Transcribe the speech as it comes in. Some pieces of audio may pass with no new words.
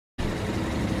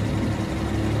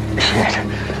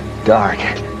Shit. Dark.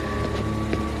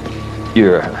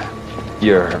 You're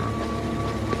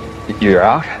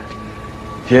out?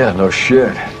 Yeah, no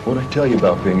shit. What'd I tell you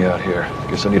about being out here?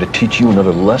 Guess I need to teach you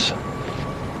another lesson.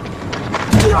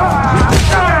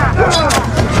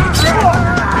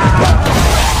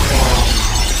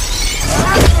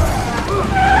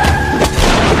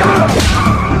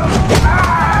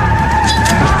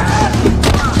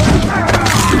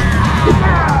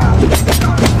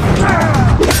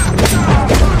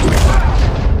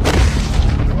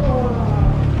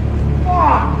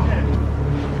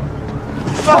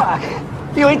 Fuck!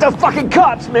 You ain't the fucking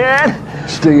cops, man!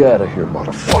 Stay out of here,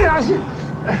 motherfucker.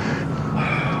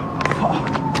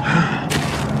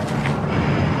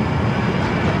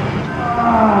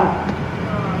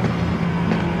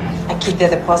 Aquí the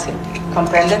deposit.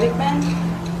 ¿Comprende, big man?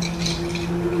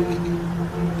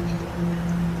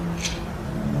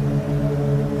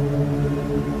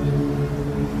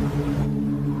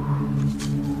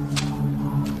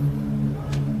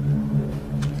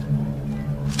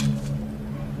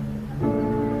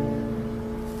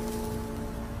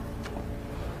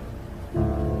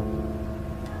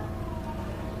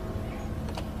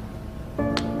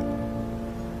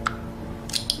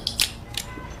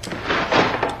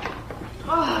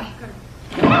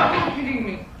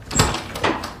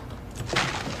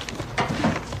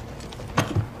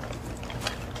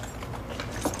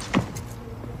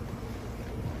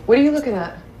 What are you looking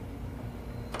at?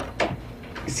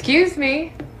 Excuse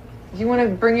me? You want to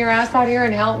bring your ass out here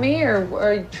and help me,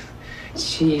 or...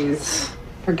 Jeez,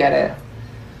 forget it.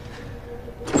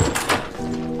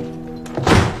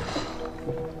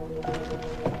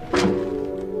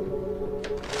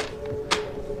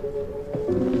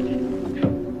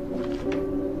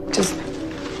 Just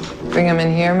bring him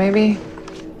in here, maybe?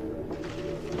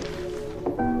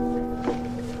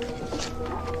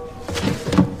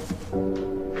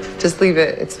 Just leave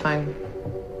it, it's fine.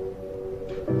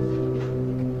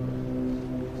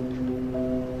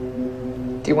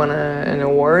 Do you want an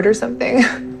award or something?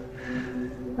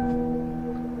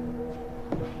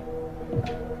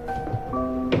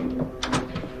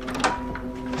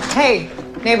 Hey,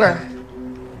 neighbor.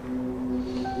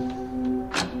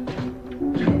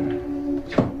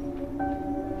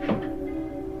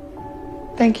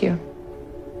 Thank you.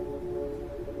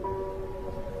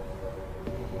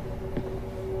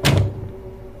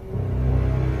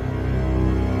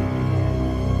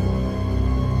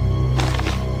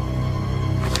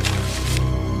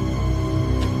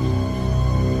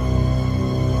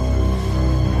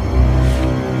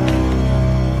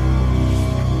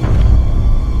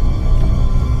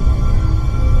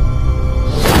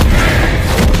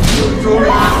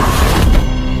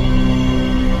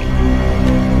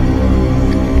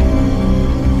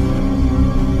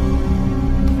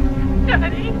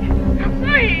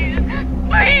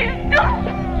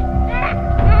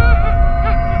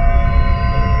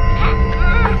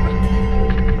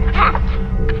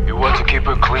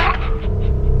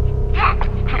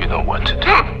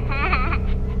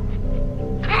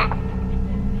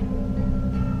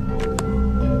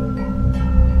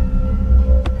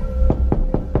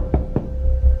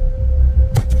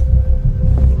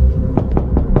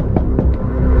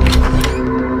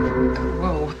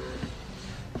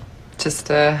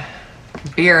 Just a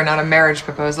beer, not a marriage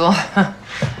proposal.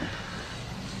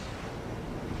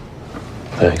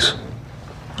 Thanks.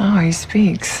 Oh, he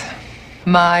speaks.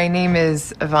 My name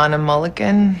is Ivana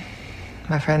Mulligan.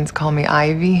 My friends call me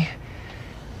Ivy.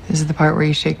 This is the part where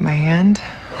you shake my hand.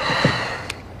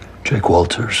 Jake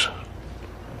Walters.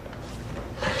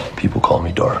 People call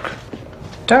me Dark.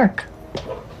 Dark.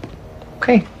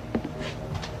 Okay.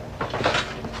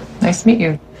 Nice to meet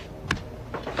you.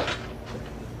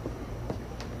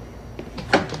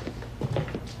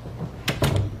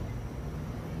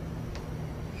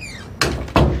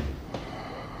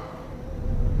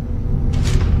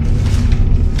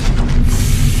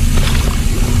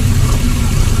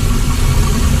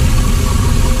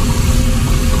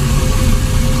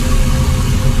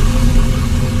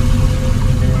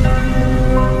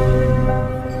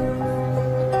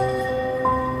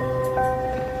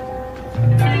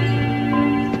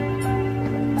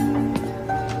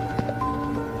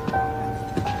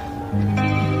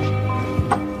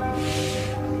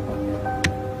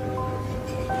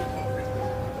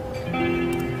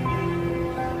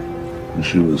 When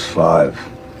she was 5,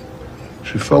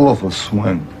 she fell off a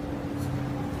swing.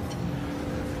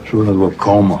 She went into a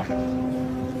coma.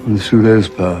 And a few days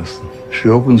passed. She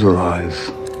opens her eyes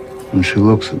and she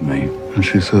looks at me and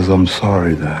she says, "I'm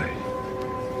sorry, Daddy."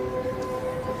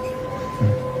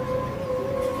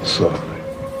 Sorry.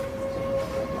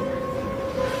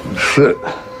 Shit.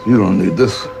 You don't need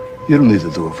this. You don't need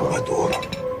to do it for my daughter.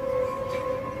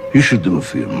 You should do it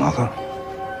for your mother.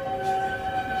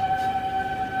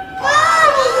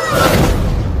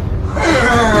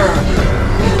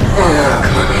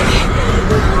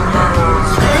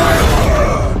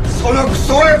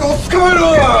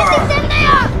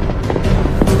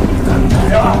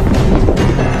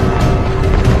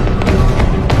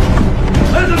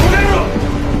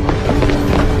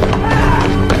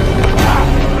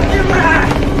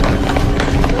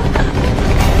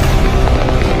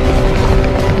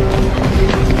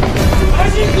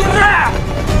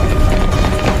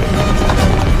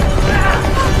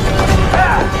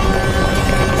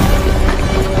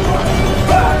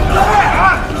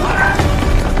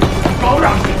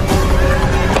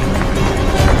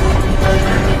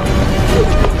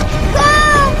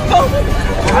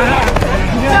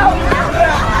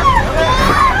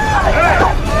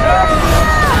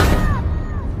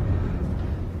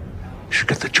 You should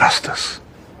get the justice.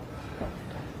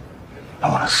 I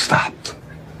want it stopped.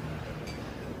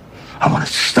 I want it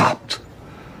stopped.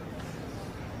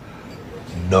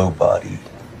 Nobody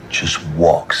just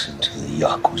walks into the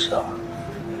Yakuza.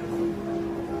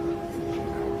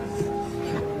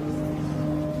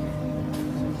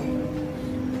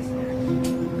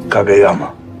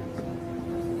 Kageyama.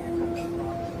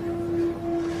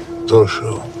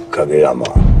 Toshio Kageyama.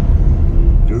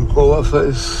 You recall that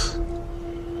face?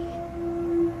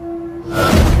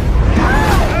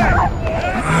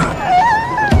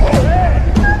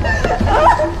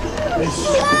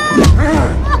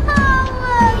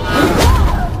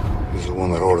 He's the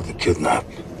one that ordered the kidnap.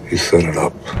 He set it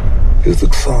up. He's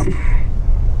the son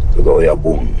to the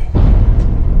Oyabun.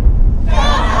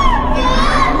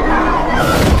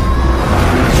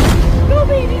 No,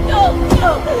 baby, no!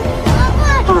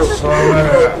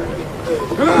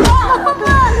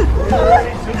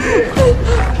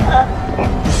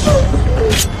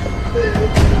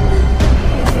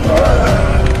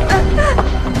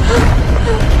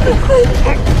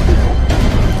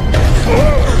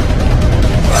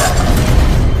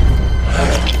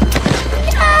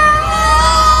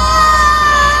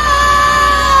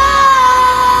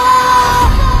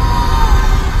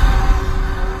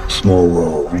 Small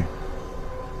role.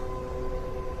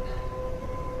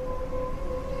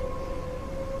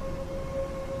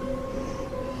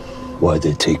 Why'd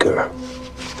they take her?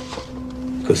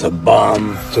 Because a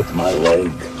bomb took my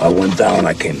leg. I went down,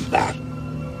 I came back.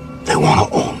 They want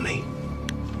to own me.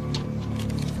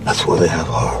 That's why they have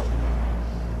her.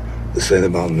 This ain't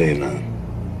about me, man.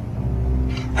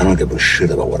 I don't give a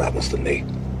shit about what happens to me.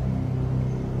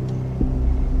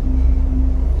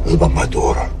 It's about my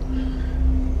daughter.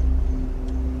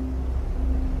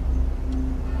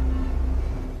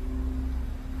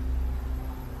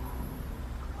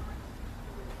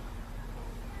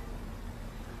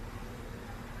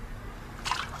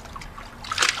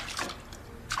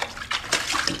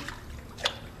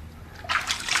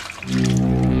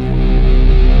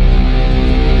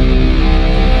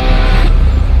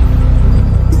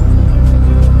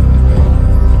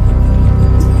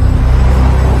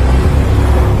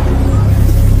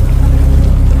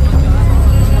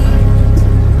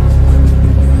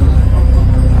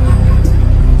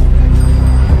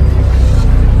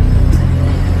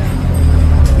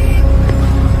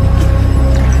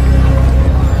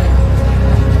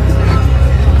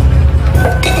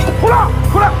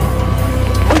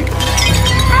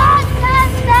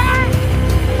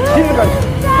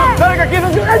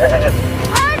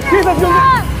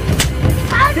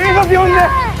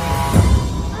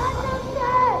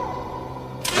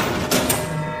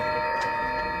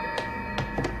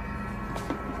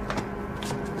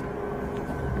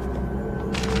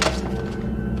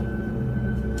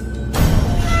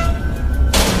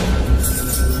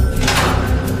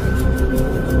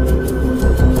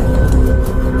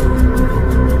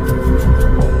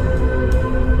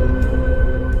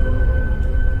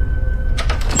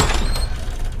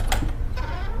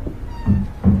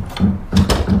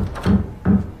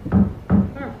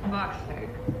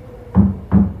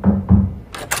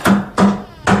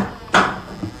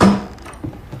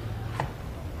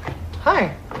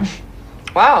 Hi.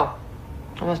 Wow.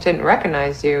 Almost didn't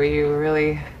recognize you. You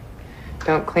really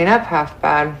don't clean up half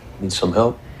bad. Need some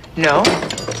help? No?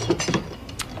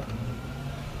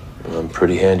 I'm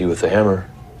pretty handy with the hammer.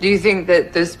 Do you think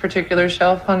that this particular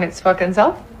shelf hung its fucking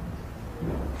self?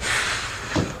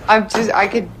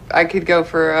 I could go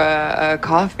for a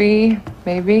coffee,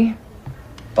 maybe.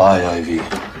 Bye, Ivy.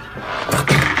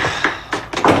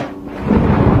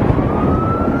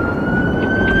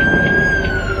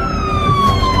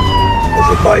 There's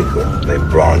a biker named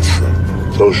Bronson.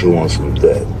 Social wants him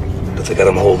dead, but they got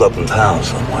him holed up in town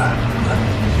somewhere.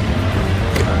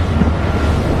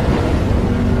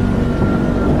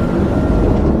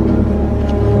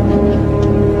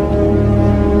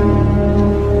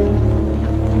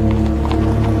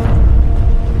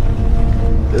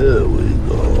 There we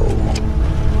go.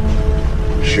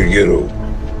 Shigeru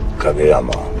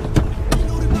Kageyama.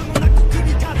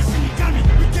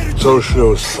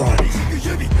 Toshio's son.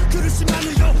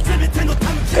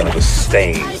 Kind of a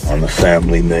stain on the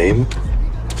family name.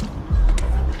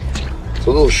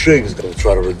 So little Shig's gonna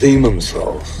try to redeem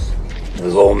himself. In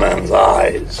his old man's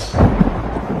eyes.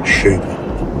 Shig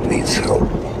needs help.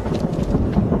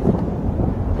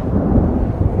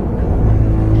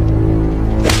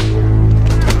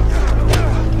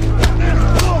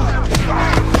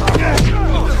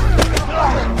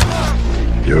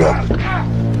 You're up.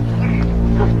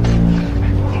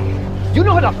 You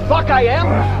know who the fuck I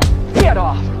am? Get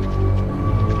off!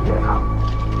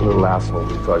 Yeah. Little asshole,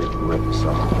 we thought he could rip us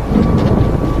off.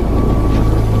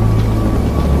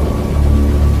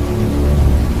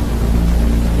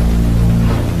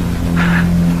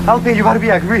 I'll pay you what we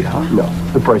agreed, huh? No,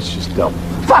 the price is just double.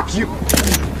 Fuck you!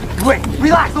 Wait,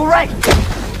 relax, all right?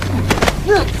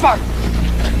 Fuck!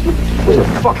 Who the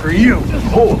fuck are you?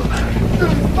 Hold him.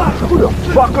 Who the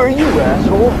fuck are you,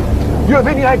 asshole? You have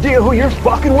any idea who you're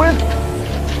fucking with?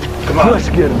 Come on. Let's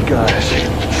get him, guys.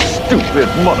 Stupid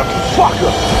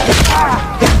motherfucker!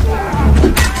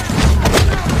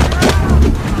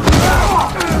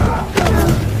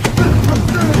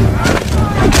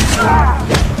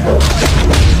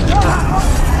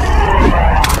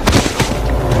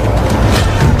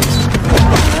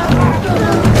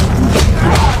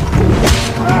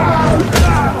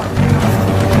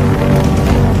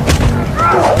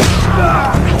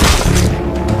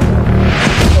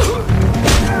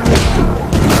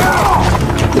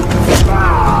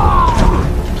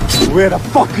 Where the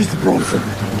fuck is Bronson?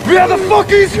 Where the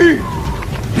fuck is he?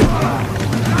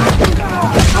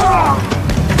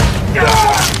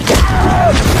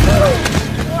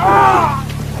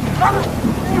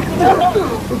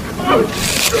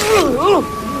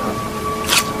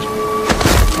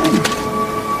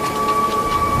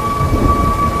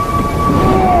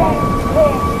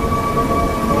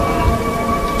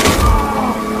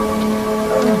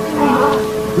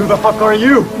 Who the fuck are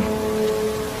you?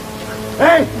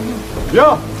 Hey!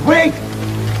 Yo, wait!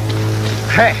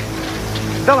 Hey,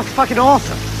 that was fucking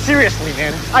awesome. Seriously,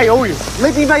 man, I owe you.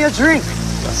 Let me buy a drink.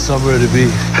 Got somewhere to be.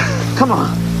 Come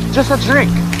on, just a drink.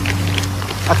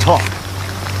 A talk.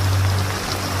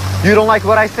 You don't like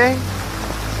what I say?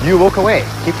 You walk away.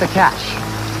 Keep the cash.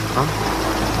 Huh?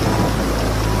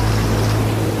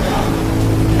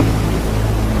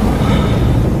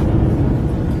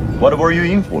 What were you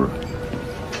in for?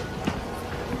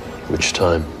 Which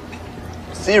time?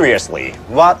 Seriously,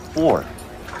 what for?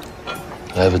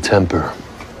 I have a temper.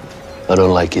 I don't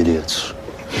like idiots.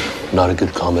 Not a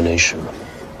good combination.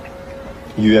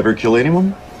 You ever kill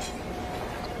anyone?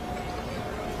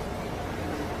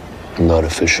 Not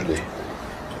officially.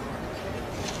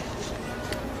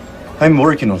 I'm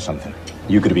working on something.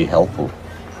 You could be helpful.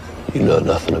 You know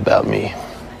nothing about me.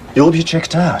 You'll be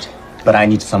checked out. But I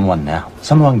need someone now.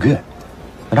 Someone good.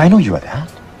 And I know you are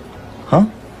that. Huh?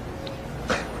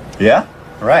 Yeah?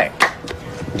 Right.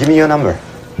 Give me your number.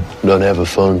 Don't have a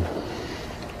phone.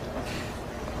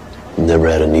 Never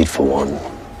had a need for one.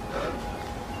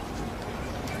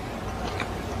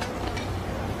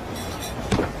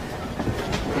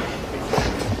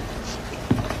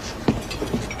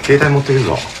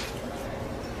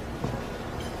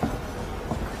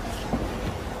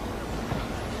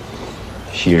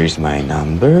 Here's my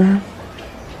number.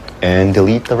 And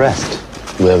delete the rest.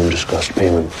 We haven't discussed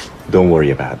payment. Don't worry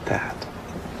about that.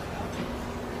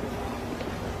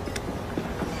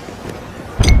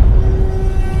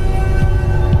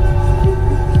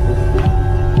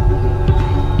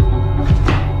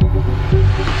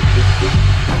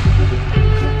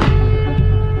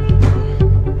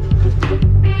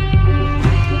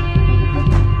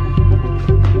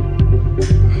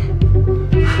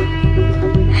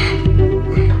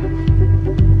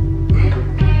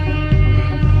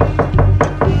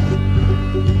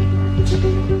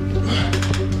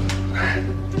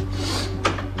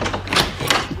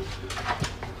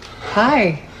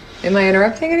 Hi. Am I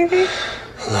interrupting anything?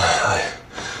 I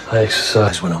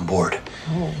exercise when I'm bored.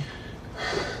 Oh.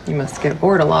 You must get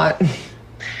bored a lot.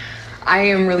 I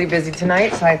am really busy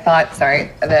tonight, so I thought,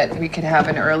 that we could have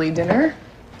an early dinner.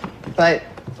 But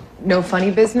no funny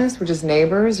business. We're just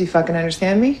neighbors. You fucking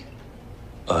understand me?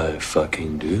 I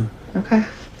fucking do. Okay.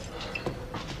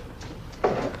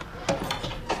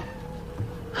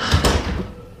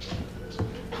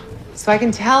 So I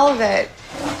can tell that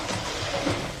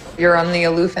you're on the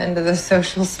aloof end of the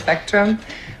social spectrum,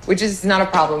 which is not a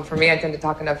problem for me. I tend to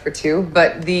talk enough for two.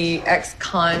 But the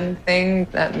ex-con thing,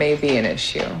 that may be an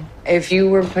issue. If you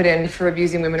were put in for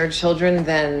abusing women or children,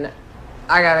 then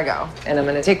I gotta go. And I'm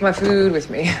gonna take my food with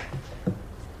me.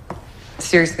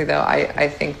 Seriously, though, I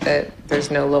think that there's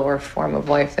no lower form of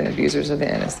life than abusers of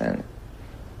the innocent.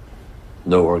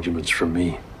 No arguments from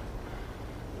me.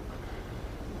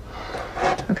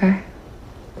 Okay.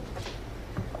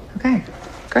 Okay,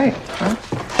 great. Well,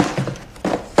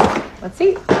 let's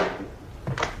eat.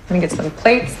 I'm gonna get some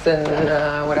plates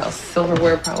and what else?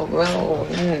 Silverware, probably. Well,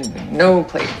 no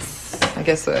plates. I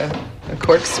guess a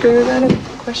corkscrew is out of the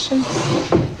question?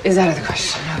 Is out of the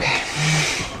question, okay.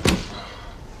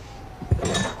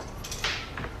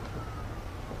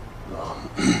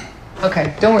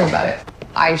 Okay, don't worry about it.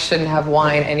 I shouldn't have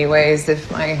wine anyways. If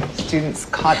my students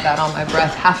caught that on my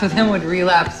breath, half of them would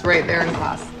relapse right there in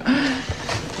class.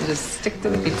 So just stick to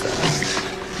the pizza.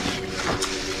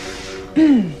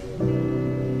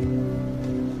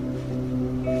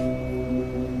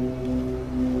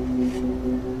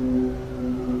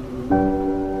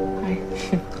 Hi.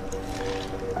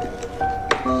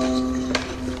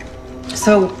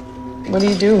 So, what do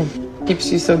you do?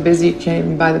 Keeps you so busy you can't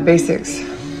even buy the basics.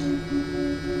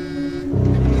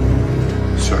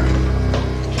 Sorry.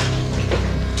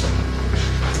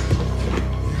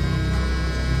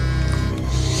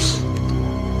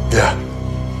 Yeah.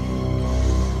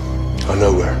 I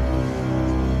know where.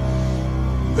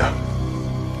 Yeah.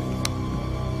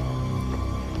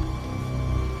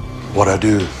 What I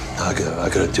do, I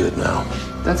gotta do it now.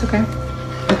 That's okay.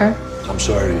 Okay. I'm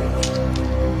sorry.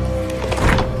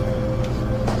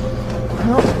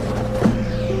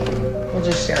 We'll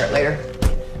just share it later.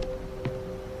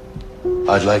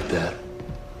 I'd like that.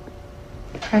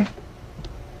 Okay.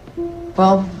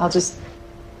 Well, I'll just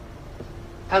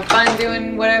have fun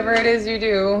doing whatever it is you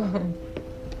do.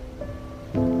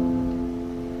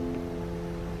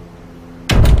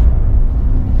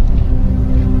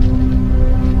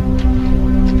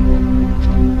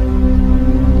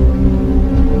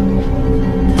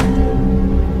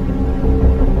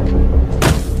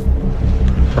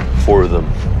 Four of them.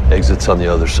 Exits on the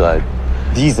other side.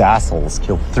 These assholes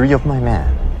killed 3 of my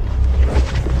men.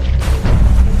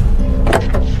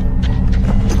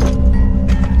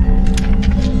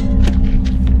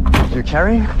 You're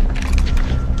carrying?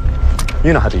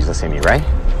 You know how to use the semi, right?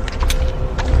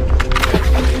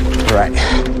 Right.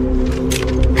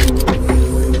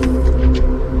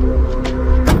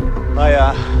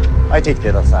 I take the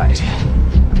other side.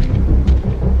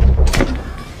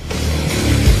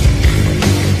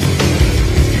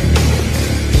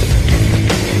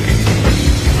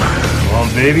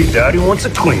 Baby, Daddy wants a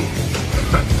queen.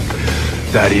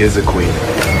 Daddy is a queen.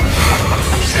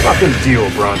 Fucking deal,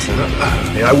 Bronson.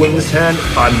 Hey, I win this hand,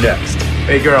 I'm next.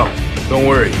 Hey, girl, don't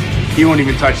worry. He won't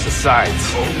even touch the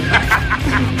sides.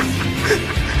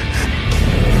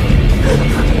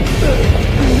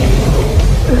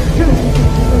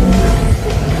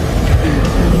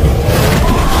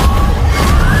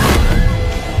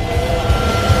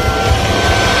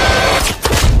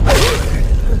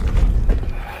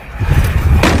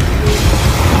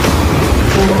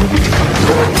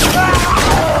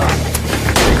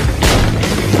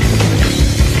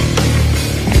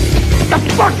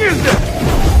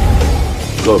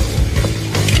 Go.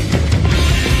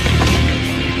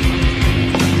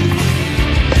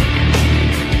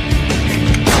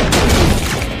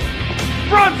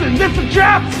 Bronson, this the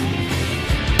Japs!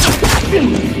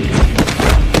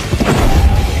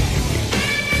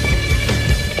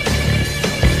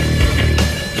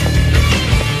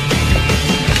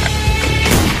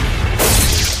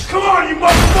 Come on, you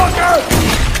motherfucker!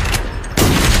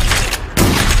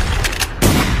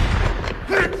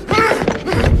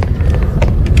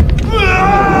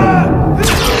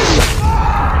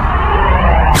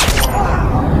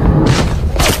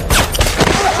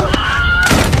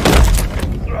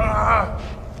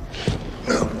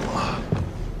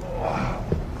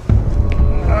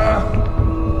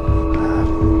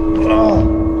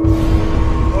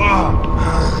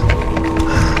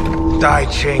 Die,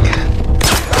 Chink.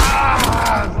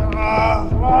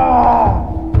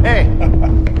 Hey,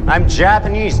 I'm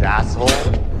Japanese, asshole.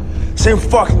 Same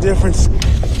fucking difference.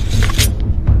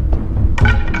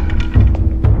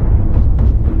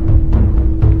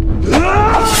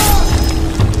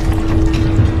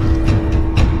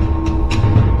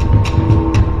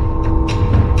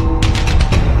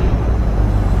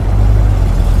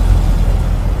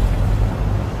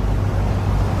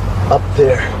 Up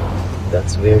there.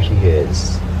 That's where he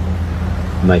is.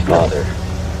 My father.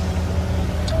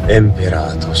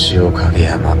 Emperor Toshio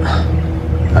Kageyama.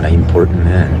 An important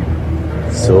man.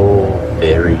 So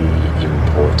very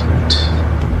important.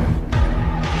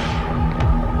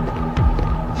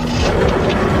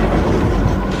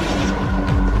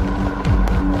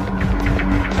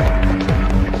 First,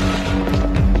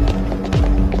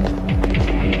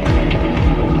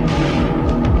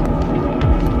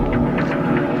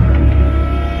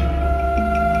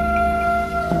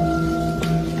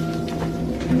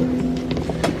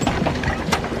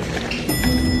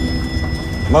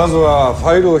 まずはフ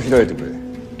ァイルを開いてくれ。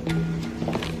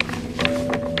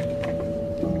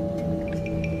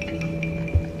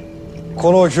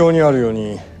この表にあるよう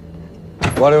に、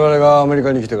我々がアメリ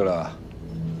カに来てから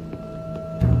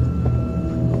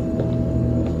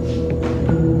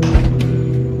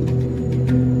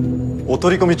お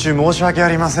取り込み中申し訳あ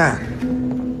りませ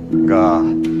んが、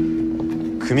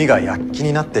組が躍起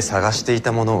になって探してい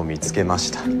たものを見つけま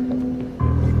した。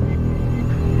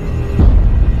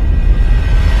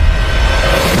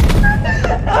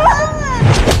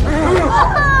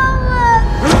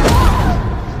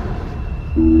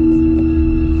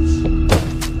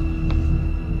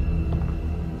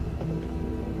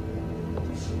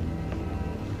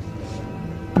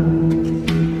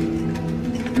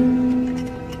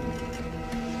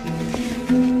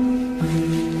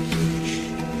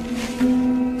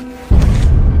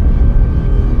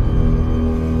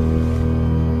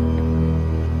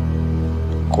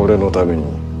これのために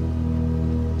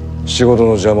仕事の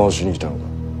邪魔をしに来たのか。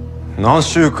何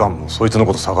週間もそいつの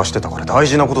こと探してたから大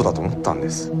事なことだと思ったんで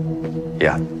す。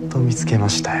やっと見つけま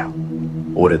したよ。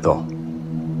俺と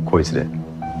こいつで。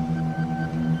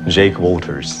Jake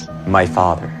Walters, my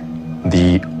father,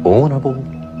 the honorable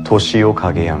Toshio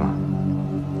Kageyama。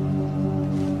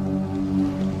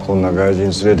こんな外人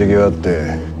連れてきやがっ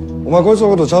て、お前こいつの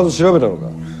ことちゃんと調べたのか。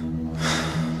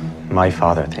My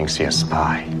father thinks you're a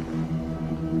spy.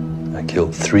 I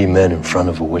killed 3 men in front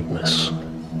of a witness.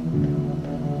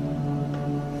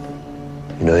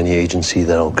 You know any agency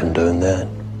that'll condone that?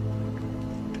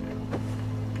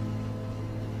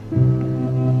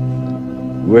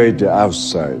 Wait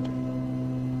outside.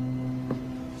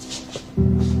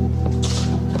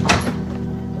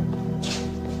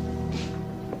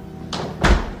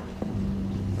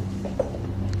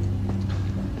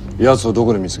奴をど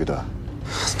こで見つけた？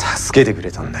助けてく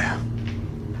れたんだよ。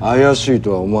怪しい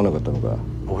とは思わなかったのか？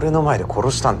俺の前で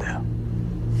殺したんだよ。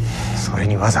それ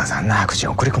にわざわざあんな悪事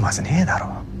送り込まずねえだろ。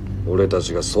俺た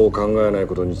ちがそう考えない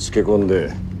ことにつけ込ん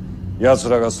で、奴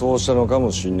らがそうしたのか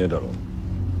もしんねえだろう。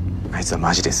あいつは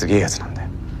マジですげえやつなんだよ。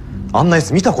あんなや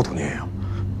つ見たことねえよ。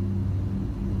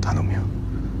頼むよ。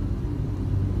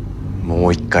も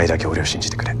う一回だけ俺を信じ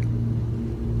てくれ。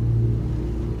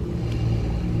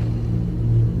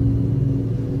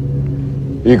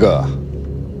いいか、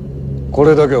こ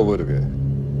れだけ覚えとけ。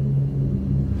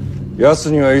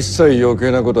奴には一切余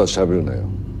計なことは喋るなよ。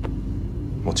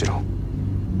もちろん。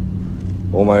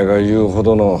お前が言うほ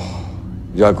どの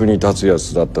役に立つや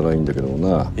つだったらいいんだけど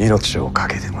な。命を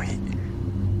懸けてもいい。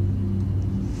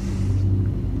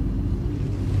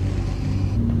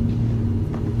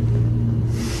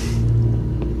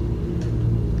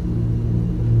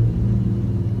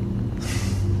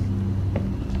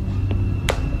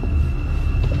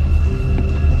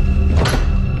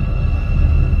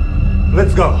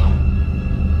Let's go.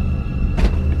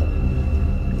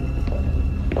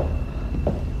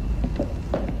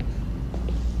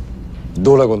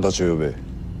 ドラゴンたちを呼べ。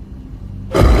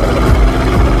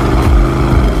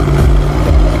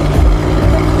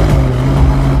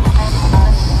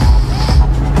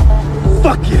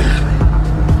Fuck you!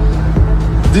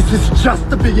 This is just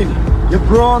the beginning. You've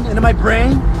grown into my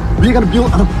brain. We're gonna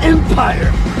build an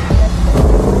empire.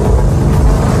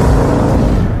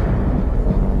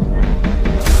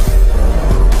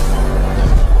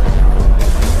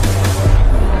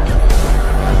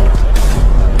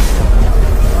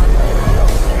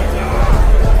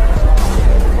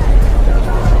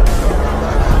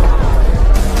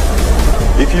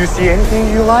 If you see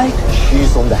anything you like,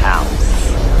 she's on the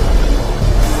house.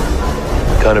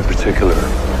 Kind of particular.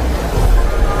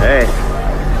 Hey,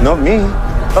 not me.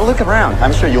 But look around.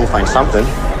 I'm sure you'll find something.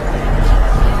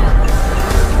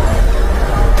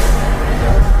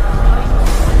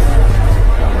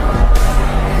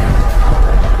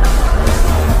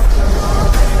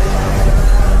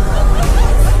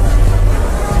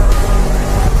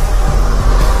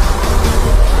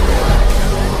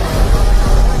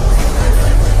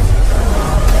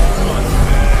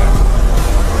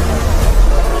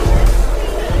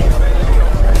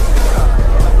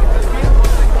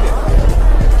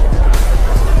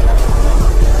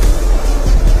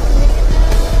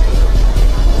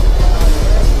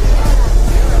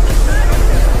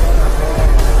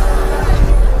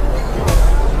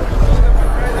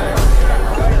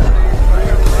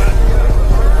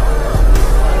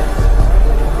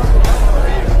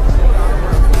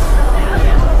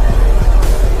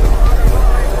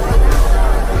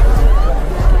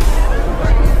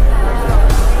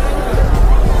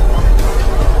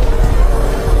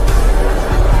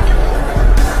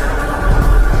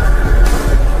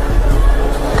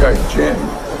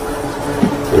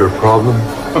 problem?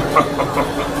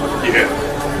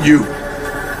 Yeah, you.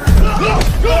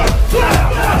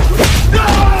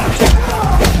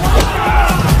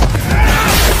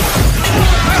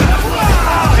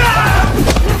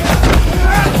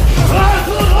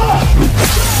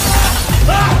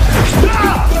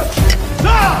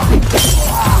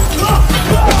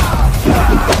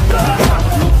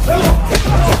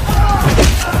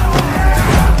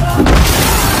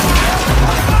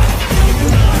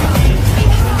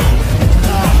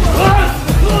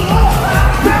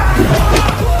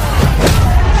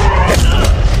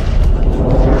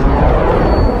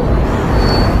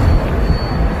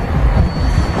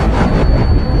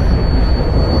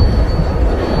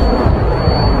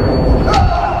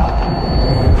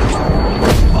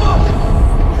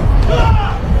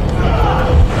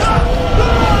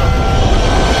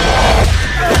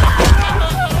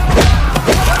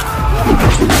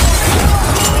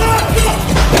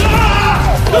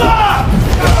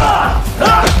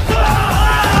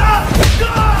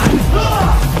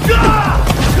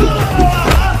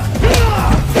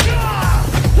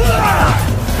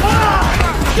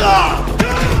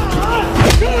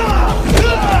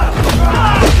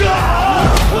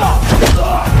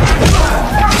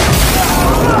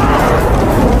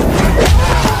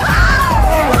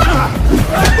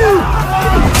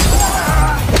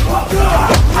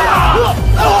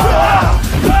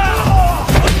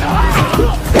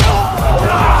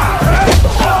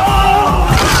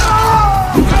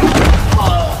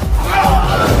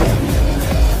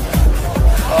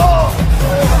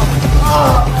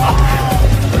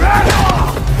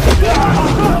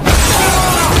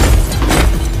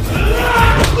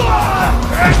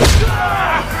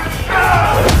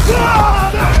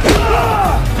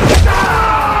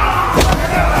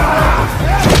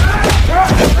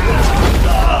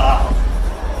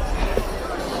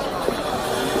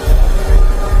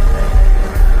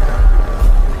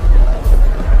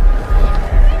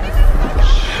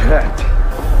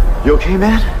 You okay,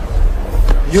 man?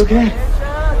 You okay?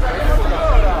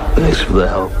 Thanks for the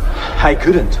help. I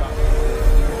couldn't.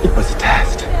 It was a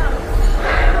test.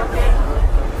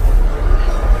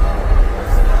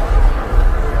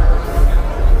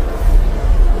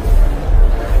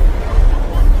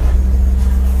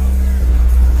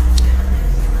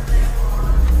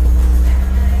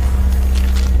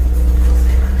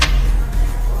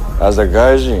 As a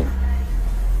gaijin,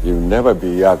 you'll never be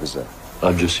Yakuza.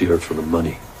 I'm just here for the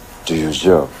money. Do your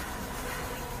job,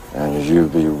 and you'll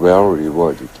be well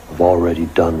rewarded. I've already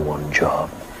done one job.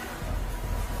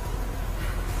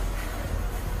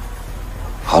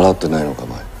 払ってないのか、お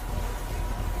前。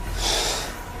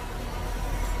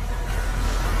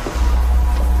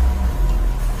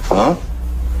Huh?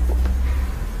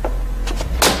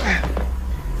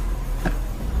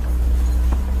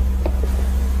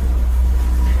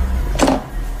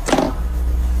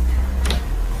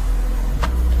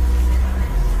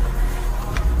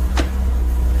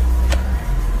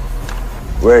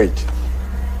 Wait.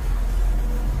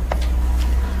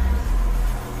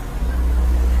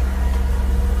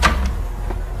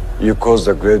 You caused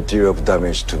a great deal of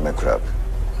damage to my club.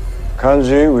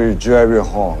 Kanji will drive you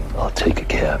home. I'll take a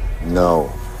cab.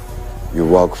 No. You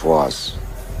work for us.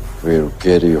 We'll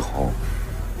get you home.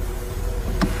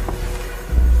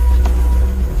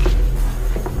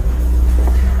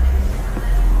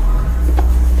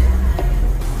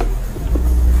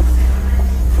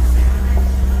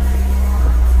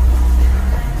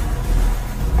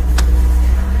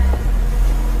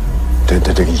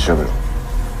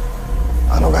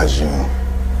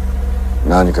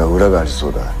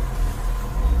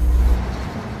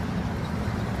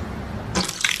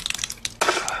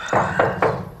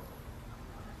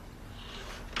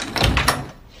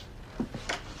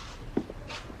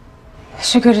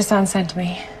 Shigura-san sent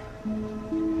me.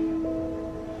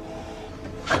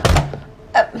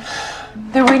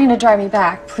 They're waiting to drive me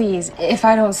back. Please, if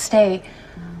I don't stay,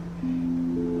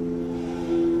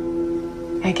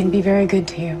 I can be very good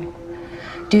to you.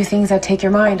 Do things that take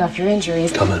your mind off your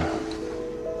injuries. Come in,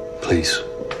 please.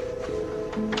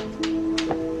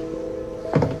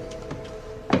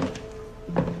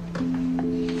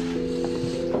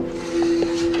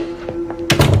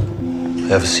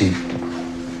 Have a seat.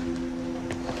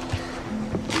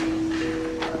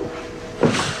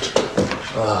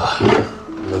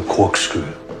 The corkscrew.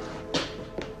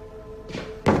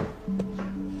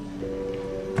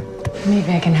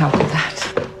 Maybe I can help with that.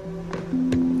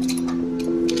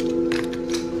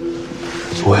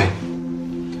 Wait.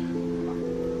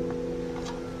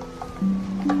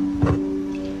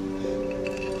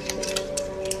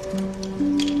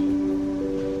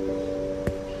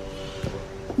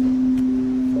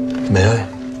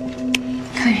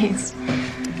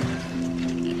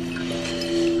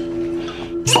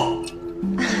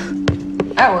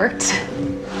 That worked.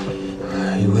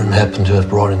 You wouldn't happen to have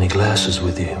brought any glasses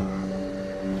with you.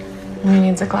 Who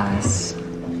needs a glass?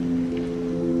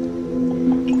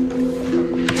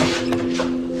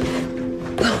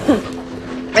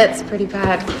 It's pretty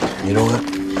bad. You know what?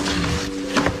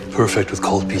 Perfect with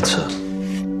cold pizza.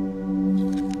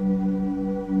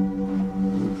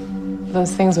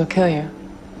 Those things will kill you.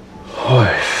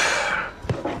 Boy,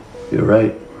 you're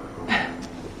right.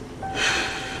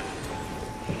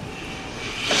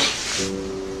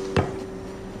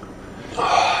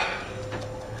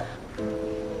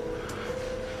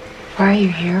 Why are you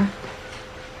here?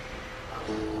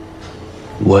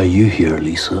 Why are you here,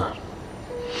 Lisa?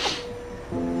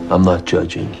 I'm not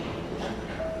judging.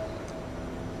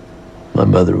 My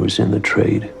mother was in the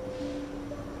trade.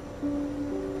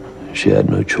 She had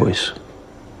no choice.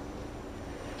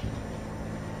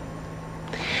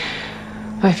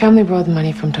 My family borrowed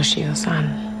money from Toshio-san.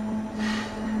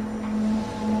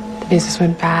 The business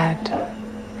went bad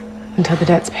until the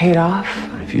debt's paid off.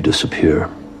 If you disappear,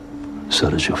 so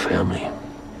does your family.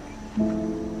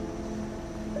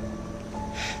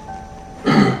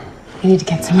 You need to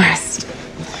get some rest.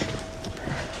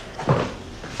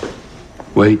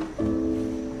 Wait.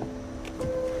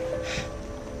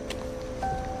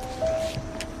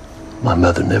 My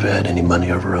mother never had any money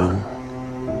of her own.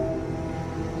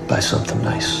 Buy something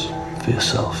nice for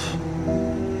yourself.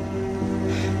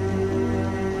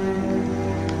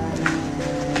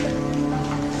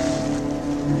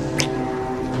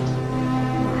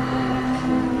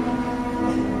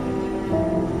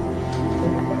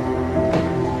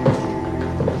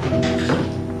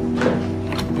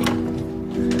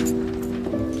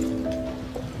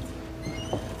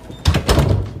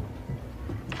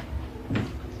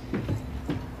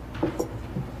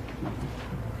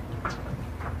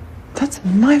 That's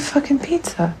my fucking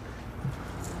pizza.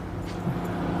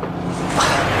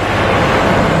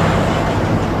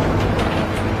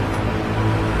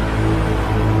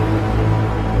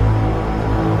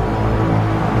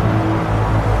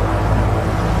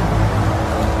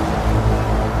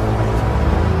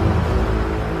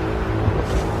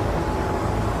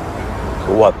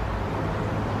 So what?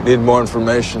 Need more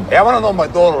information? Hey, I want to know if my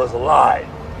daughter is alive.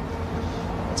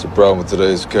 That's a problem with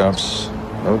today's cops.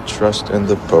 No trust in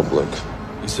the public.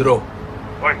 Isiro.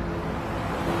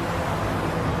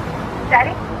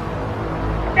 Daddy?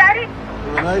 Daddy?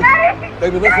 Daddy?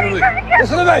 Baby, listen to me.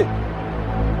 Listen to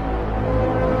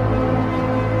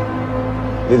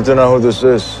me! Need to know who this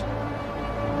is.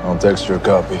 I'll text you a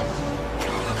copy.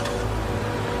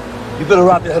 You better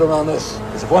wrap your head around this.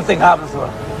 Because if one thing happens to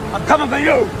her, I'm coming for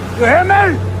you. You hear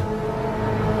me?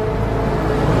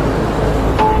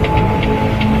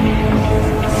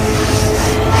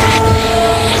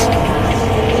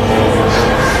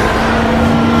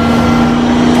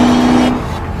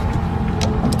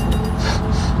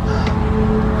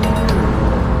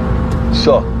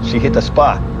 So, she hit the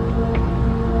spot.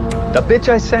 The bitch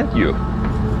I sent you.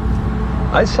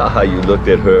 I saw how you looked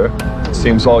at her.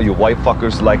 Seems all you white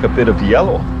fuckers like a bit of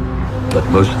yellow. But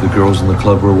most of the girls in the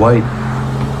club were white.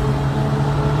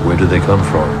 Where did they come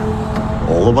from?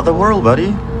 All over the world, buddy.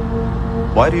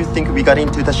 Why do you think we got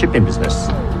into the shipping business?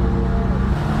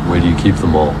 Where do you keep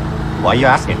them all? Why are you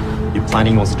asking? You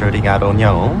planning on starting out on your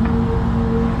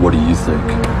own? What do you think?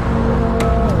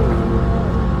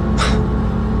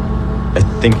 I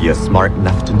think you're smart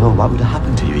enough to know what would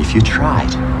happen to you if you tried.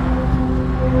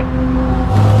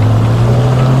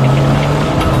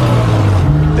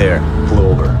 There, pull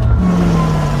over.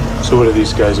 So what do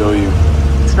these guys owe you?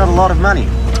 It's not a lot of money.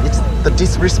 It's the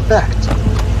disrespect.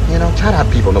 You know, try to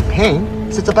have people no pain.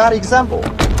 It's a bad example.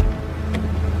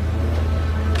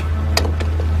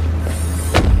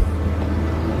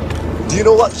 Do you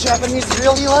know what Japanese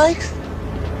really like?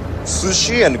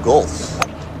 Sushi and golf.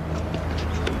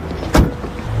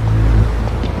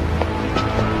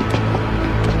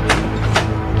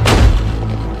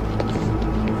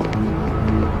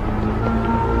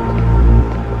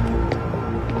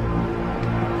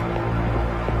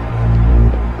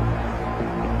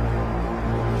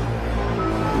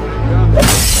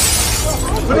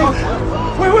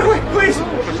 Wait, please!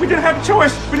 We didn't have a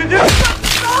choice! We didn't do it!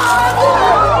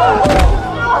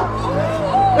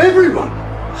 Everyone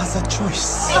has a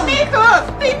choice. They make us!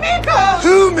 They make us!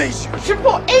 Who made you?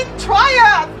 Triple Eight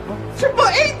Triad! Triple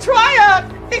Eight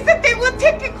Triad! They said they were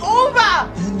taking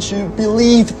over! And you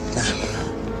believed them.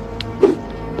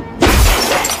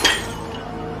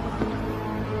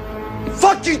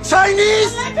 Fuck you,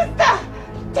 Chinese!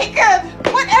 Take it!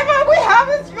 Whatever we have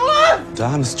is yours!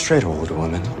 Damn straight, old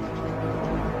woman.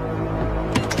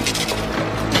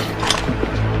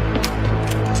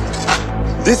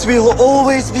 This will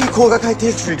always be Kogakai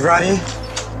territory, Granny.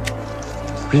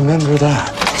 Remember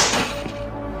that.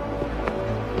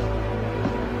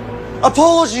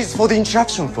 Apologies for the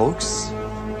interruption, folks.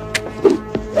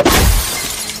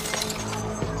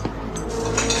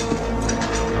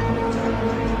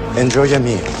 Enjoy your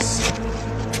meals.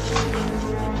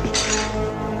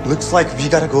 Looks like we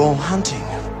gotta go on hunting.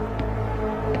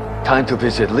 Time to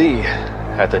visit Lee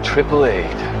at the Triple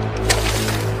Eight.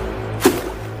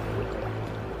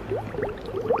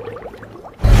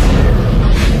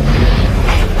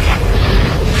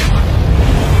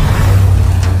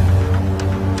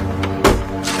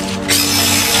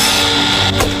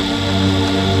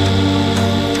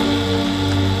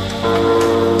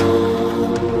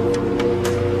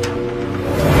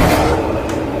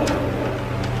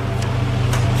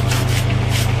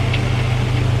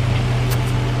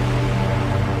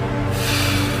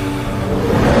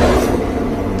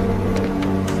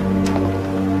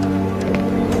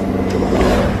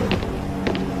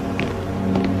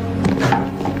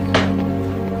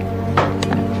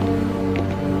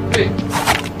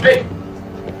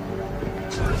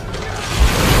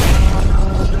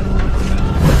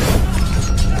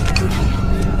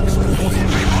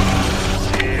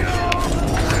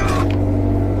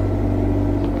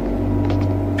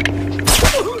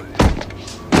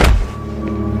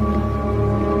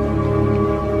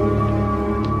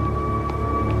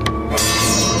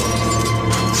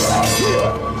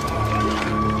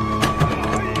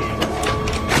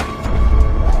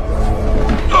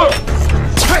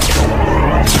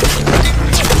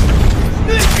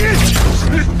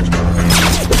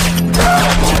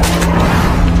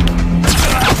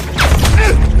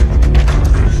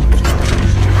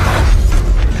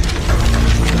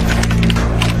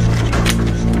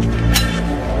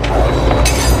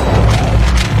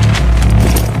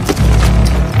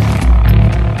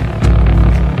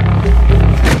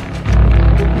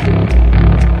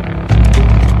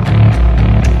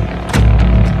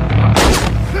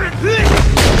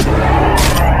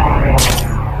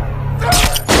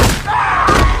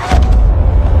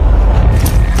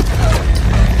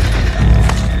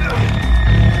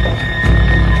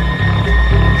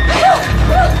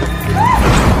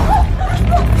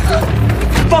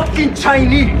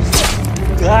 Chinese!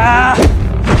 Ah!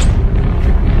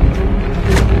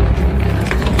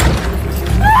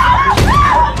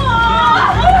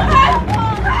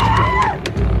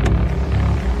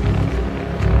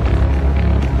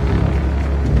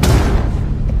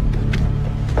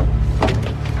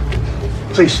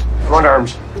 Please, front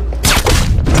arms.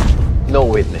 No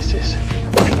witnesses.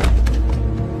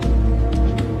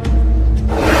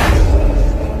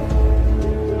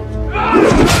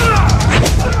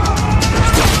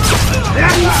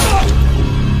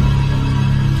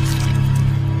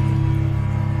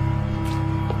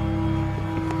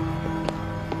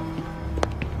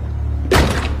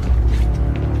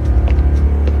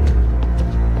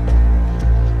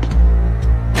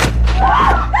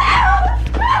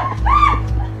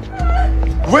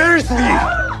 Where's Lee?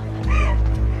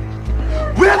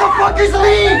 Where the fuck is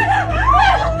Lee?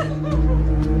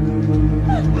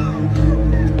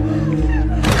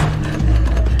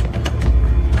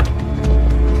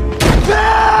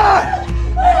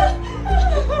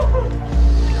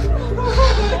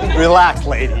 Relax,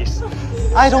 ladies.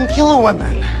 I don't kill a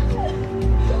woman.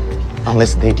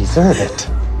 Unless they deserve it.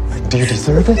 Do you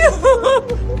deserve it?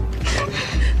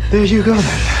 There you go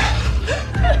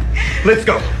then. Let's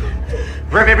go.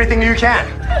 Grab everything you can.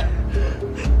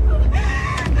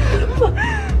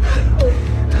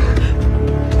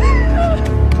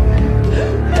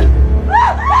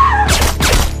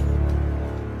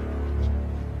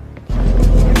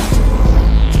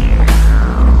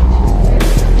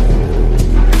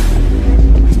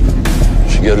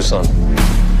 Shigeru-san,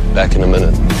 back in a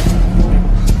minute.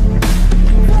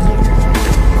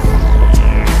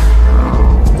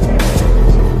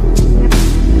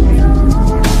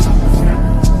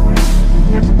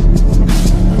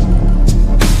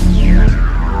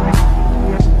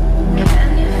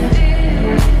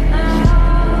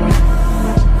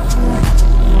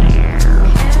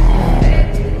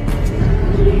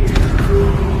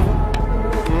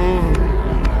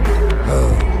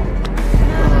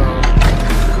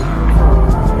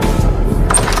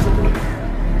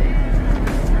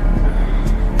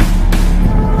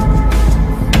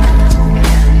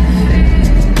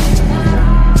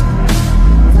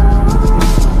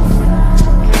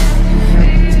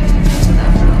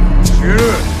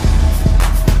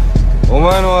お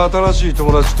前の新しい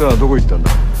友達ってのはどこ行ったんだ。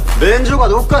便所が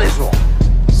どっかでしょ。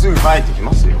すぐ帰ってき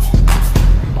ますよ。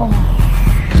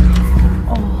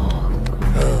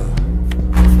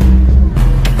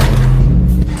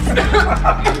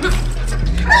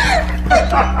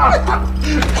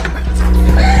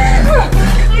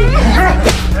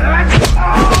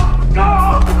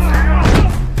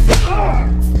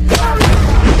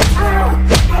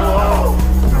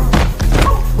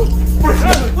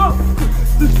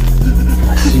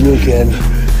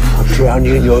drown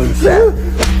you in your own fat.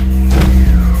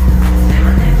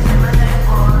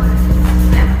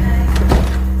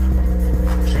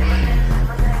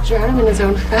 Drown him in his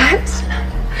own fat?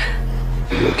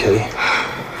 You okay?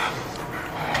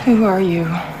 Who are you?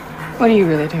 What are you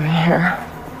really doing here?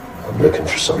 I'm looking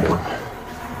for someone.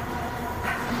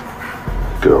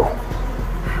 A girl.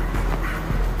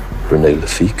 Renee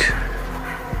Lafique.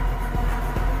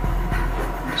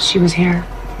 She was here.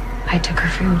 I took her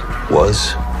food.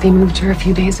 Was? They moved her a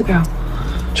few days ago.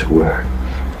 To where?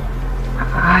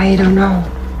 I don't know.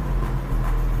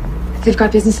 They've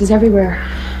got businesses everywhere.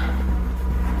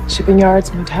 Shipping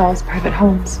yards, motels, private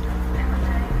homes.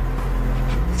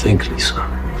 Think, Lisa.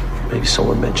 Maybe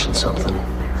someone mentioned something.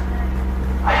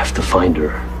 I have to find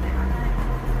her.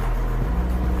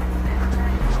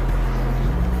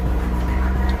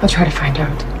 I'll try to find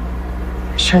out.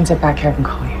 If she turns up back here, I can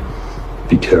call you.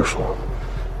 Be careful.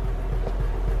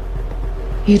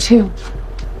 You too.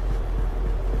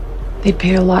 They'd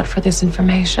pay a lot for this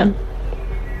information.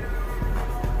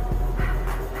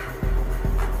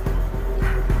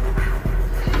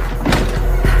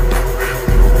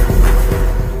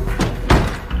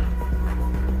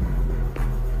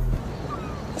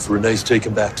 If Renee's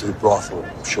taken back to the brothel,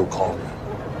 she'll call me.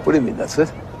 What do you mean, that's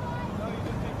it?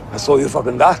 That's all you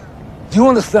fucking got? Do you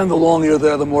understand the longer you're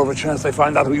there, the more of a chance they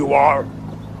find out who you are?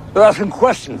 They're asking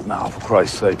questions now, for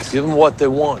Christ's sake. Give them what they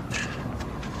want.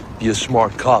 Be a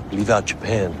smart cop, leave out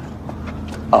Japan.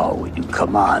 Oh, will you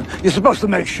come on? You're supposed to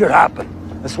make shit happen.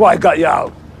 That's why I got you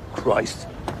out. Christ.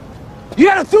 You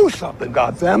gotta do something,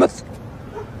 goddammit.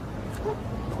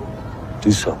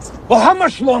 Do something. Well, how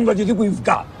much longer do you think we've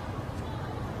got?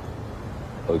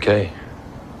 Okay.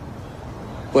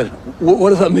 Wait, what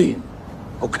does that mean?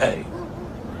 Okay.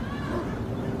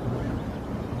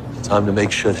 Time to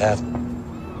make shit happen.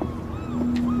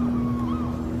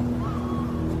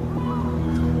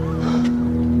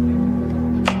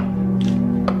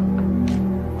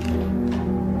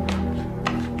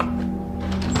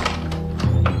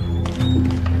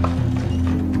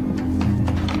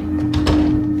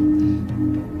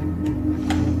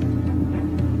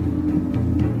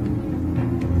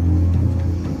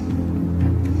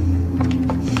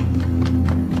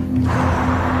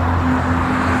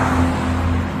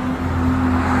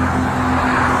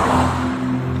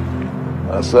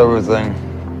 That's everything.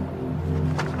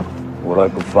 What I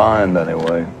could find,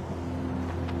 anyway.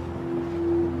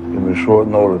 Give me short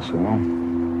notice, you know?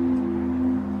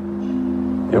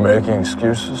 You're making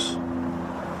excuses?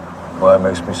 Well, that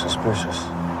makes me suspicious.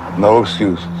 No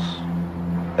excuses.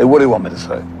 Hey, what do you want me to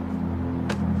say?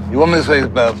 You want me to say it's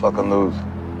bad fucking news?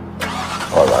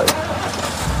 All right.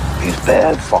 It's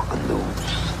bad fucking news.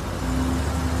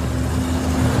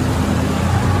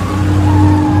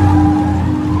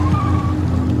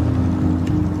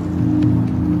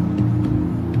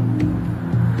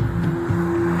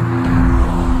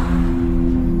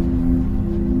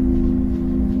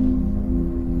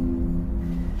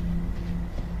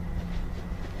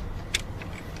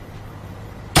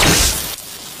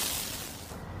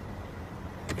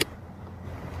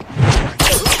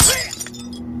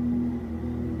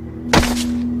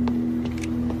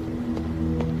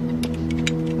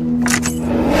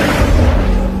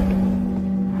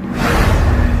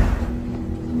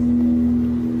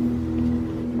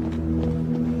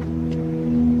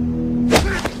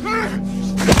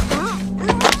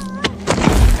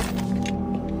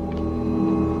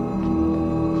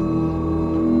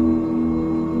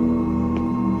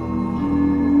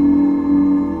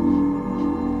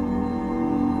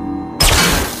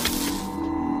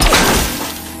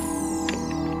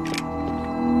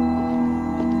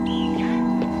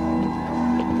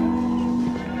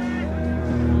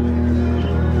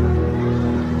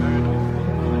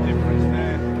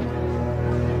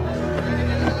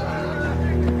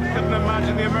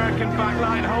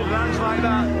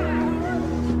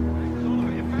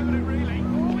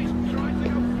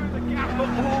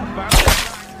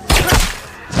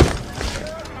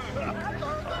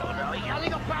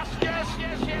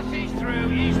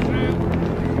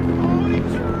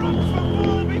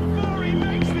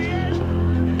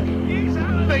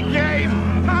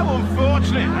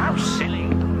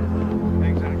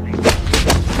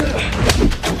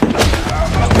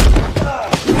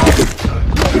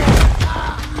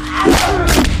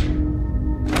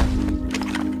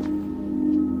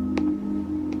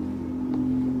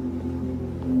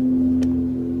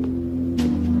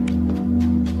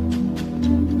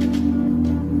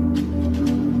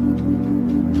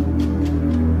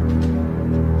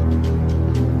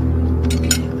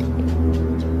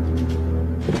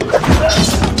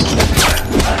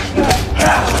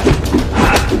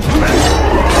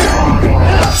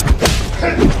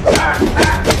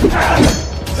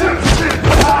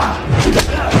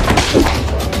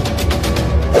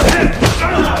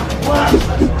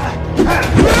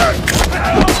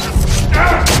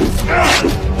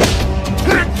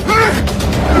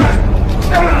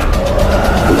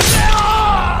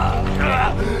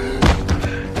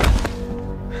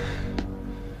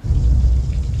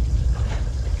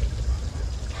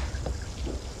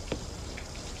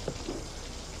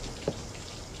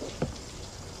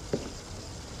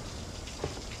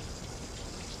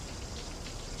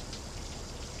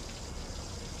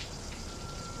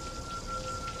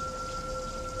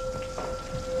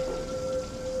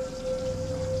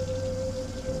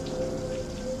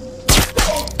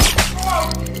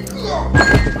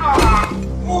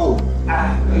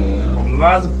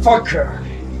 Motherfucker,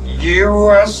 you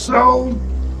are so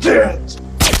dead.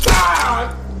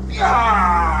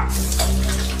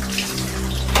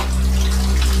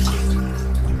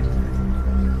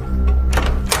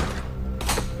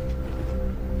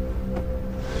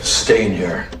 Stay in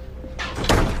here.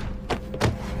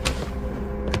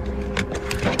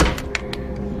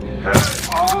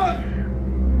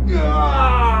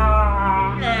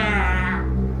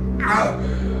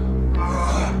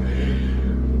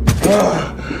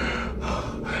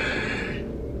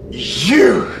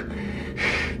 You!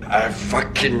 I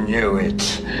fucking knew it.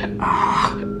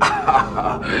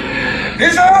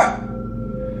 Lisa!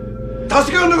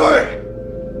 助け呼んでこい!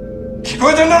 聞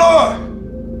こえてんだろ?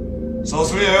 そう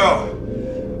すりゃよ、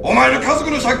お前の家族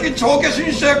の借金帳消し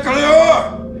にしてやっから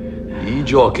よ。いい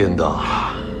条件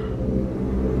だ。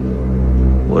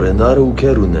俺なら受け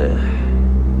るね。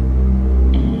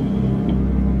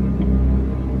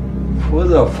Who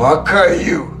the fuck are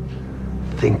you?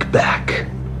 Think back.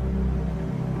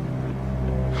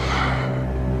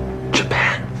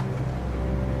 Japan.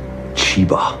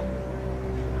 Chiba.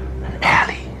 An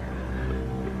alley.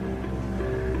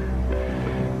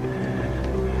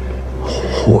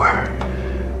 Whore.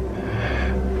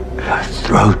 Her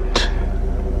throat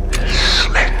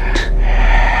slit.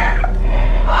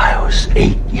 I was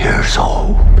 8 years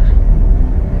old.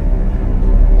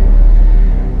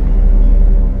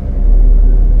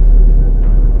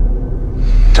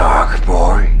 Dark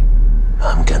boy.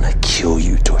 I'm gonna kill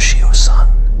you, Toshio-san.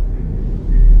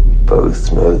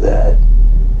 Both know that.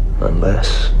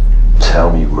 Unless,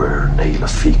 tell me where Neila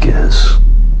Fika is.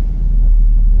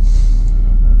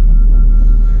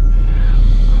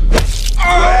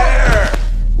 Where?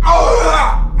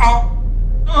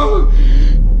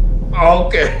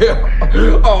 Okay.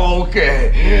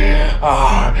 Okay.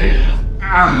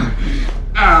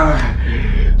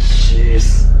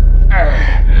 She's...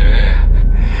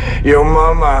 Your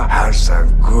mama has some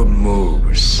good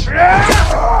moves.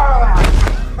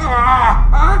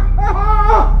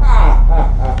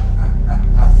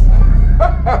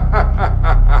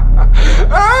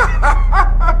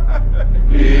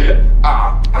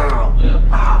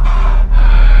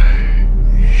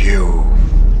 You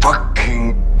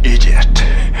fucking idiot.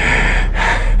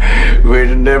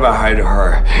 We'd never hide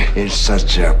her in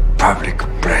such a public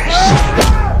place.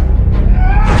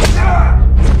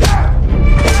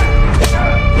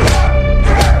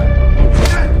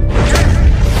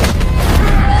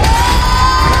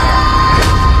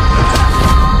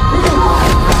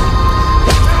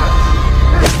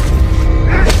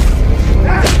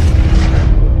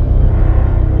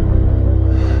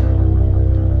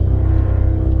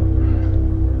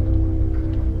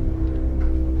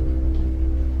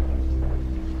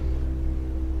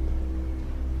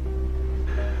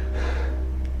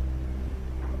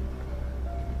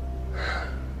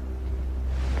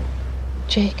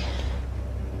 Jake.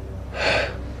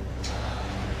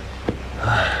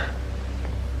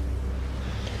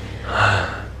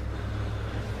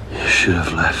 You should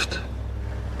have left.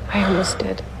 I almost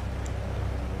did.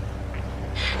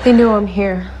 They know I'm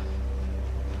here.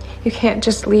 You can't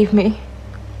just leave me.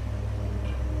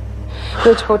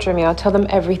 They'll torture me. I'll tell them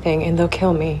everything and they'll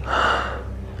kill me.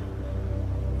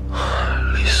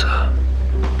 Lisa.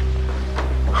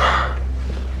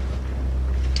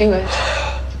 Do it.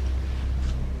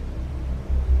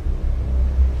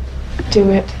 Do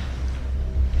it.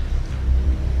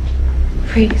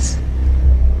 Please.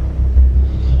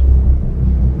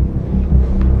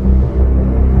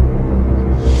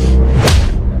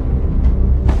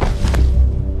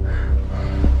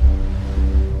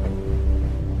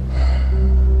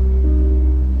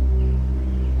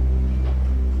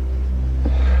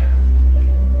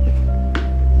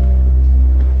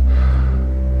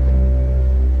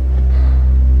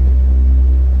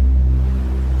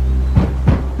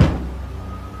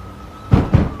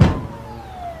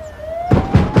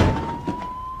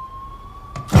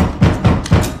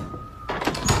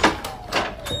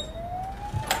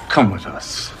 Come with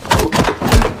us.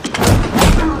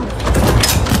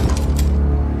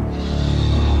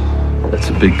 That's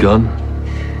a big gun.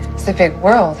 It's a big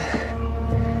world.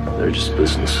 They're just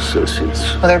business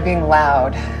associates. Well, they're being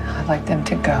loud. I'd like them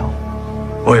to go.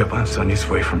 Oyaban's on his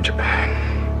way from Japan.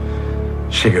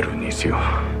 Shigeru needs you.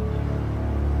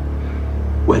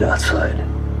 Wait outside.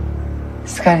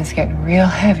 This gun is getting real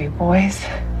heavy, boys.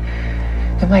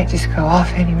 It might just go off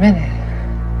any minute.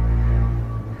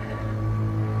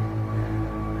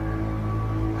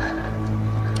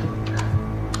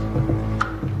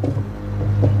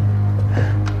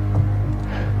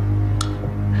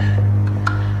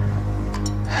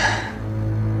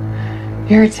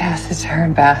 You're a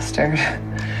taciturn bastard.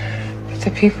 But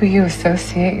the people you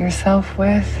associate yourself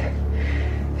with,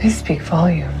 they speak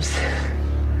volumes.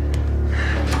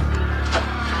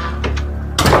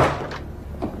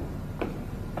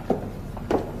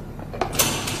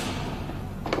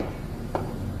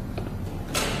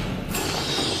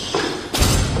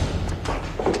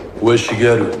 Where's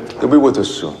Shigeru? They'll be with us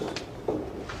soon.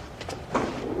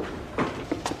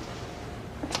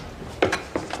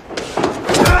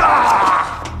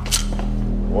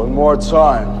 One more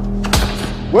time.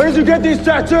 Where did you get these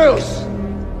tattoos?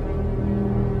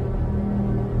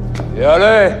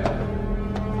 Yale!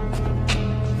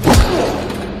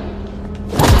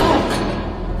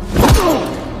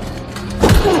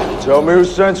 Tell me who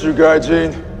sent you,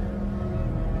 Gaijin.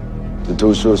 Did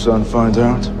Toshio-san find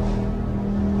out?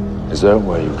 Is that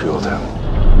why you killed him?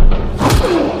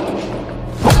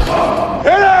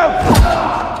 Hit him!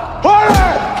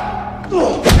 Harder!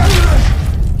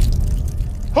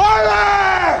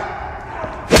 Harder!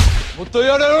 もっと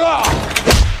やれよな！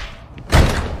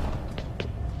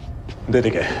出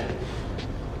てけ。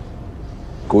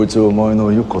こいつはお前の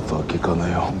言うことは聞かね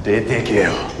えよ。出てけ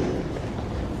よ。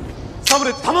サブ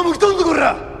レ弾むきとんぞこ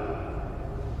ら！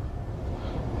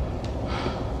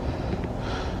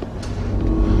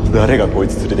誰がこい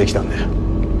つ連れてきたんだよ。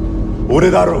俺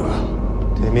だろうが。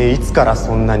てめえいつから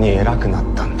そんなに偉くなっ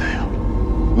たんだよ。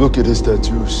 Look at his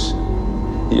tattoos.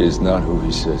 He is not who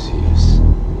he says he is. そ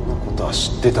んなことは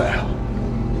知ってたよ。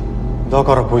だ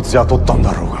からこいつ雇ったん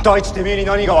だろうが。第一てめえに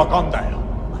何がわかんだよ。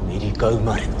アメリカ生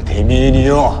まれのてめえに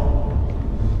よ。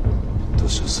ト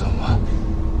シオさんは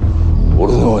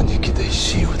俺の兄貴で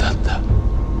親友だった。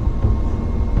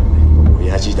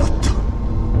親父だった。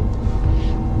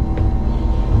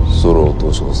それを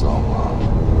トシオさんは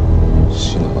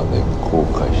死ぬまで後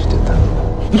悔してたんだ。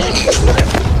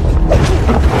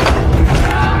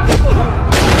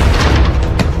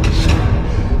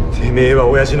てめえは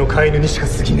親父の飼い犬にしか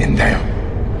過ぎねえんだよ。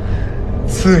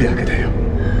通訳だよ、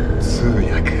通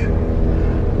訳。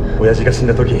親父が死ん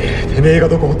だ時てめえが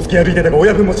どこを突き歩いてたか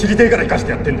親分も知りてえから生かし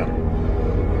てやってんだ。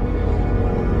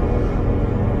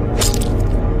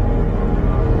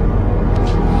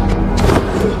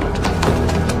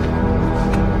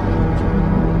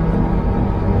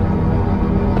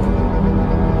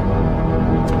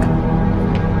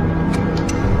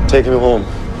Take me home.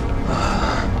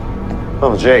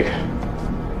 Oh, Jake,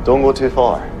 don't go too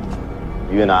far.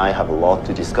 You and I have a lot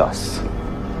to discuss.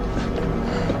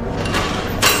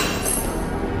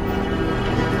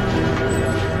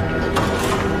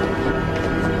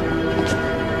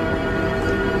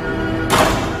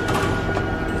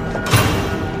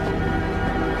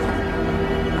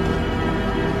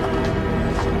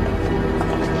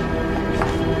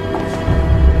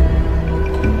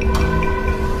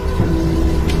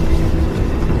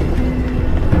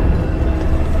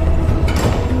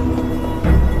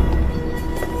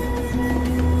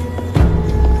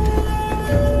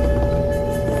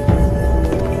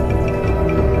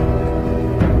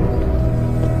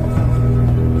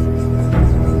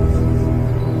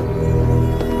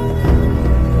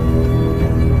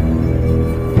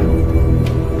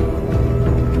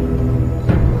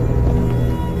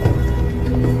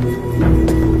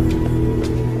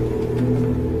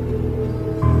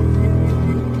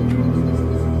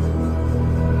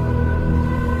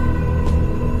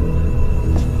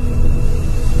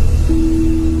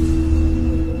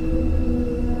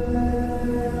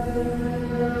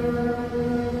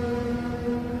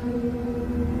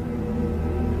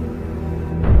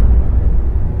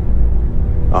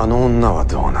あの女は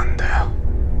どうなんだよ。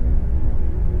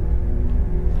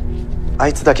あ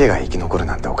いつだけが生き残る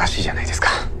なんておかしいじゃないですか。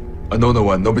あの女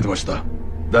は伸びてました。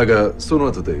だがその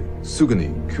後ですぐに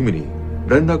組に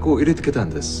連絡を入れてきた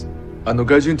んです。あの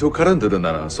外人と絡んでる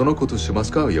ならそのことしま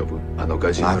すか、呼ぶ。あの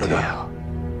外人からだ。待てよ。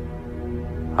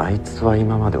あいつは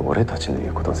今まで俺たちの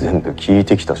言うこと全部聞い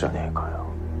てきたじゃねえかよ。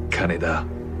金だ。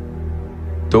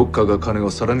どっかが金を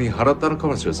さらに払ったのか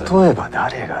もしれません。例えば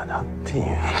誰がだって言う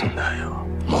んだよ。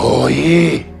もう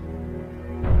いい。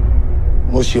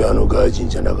もしあの外人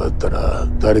じゃなかったら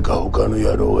誰か他の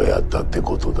野郎がやったって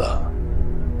ことだ。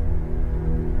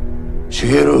シ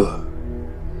ゲル、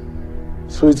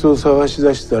そいつを探し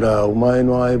出したらお前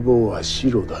の相棒は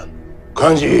シロだ。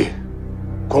幹事、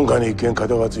今回の一件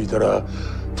片がついたら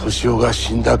敏夫が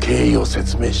死んだ経緯を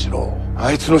説明しろ。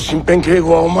あいつの身辺警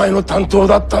護はお前の担当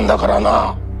だったんだから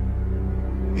な。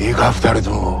いいか二人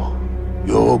とも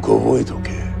よく覚えと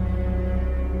け。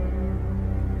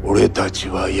俺たち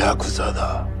はヤクザ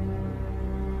だ。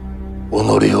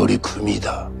己より組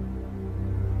だ。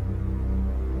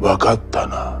分かった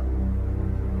な。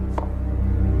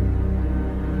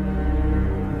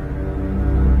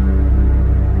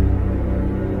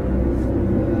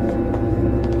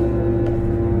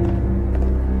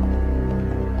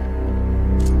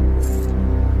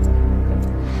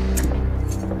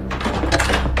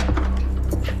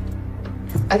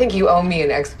I think you owe me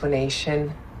an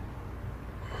explanation.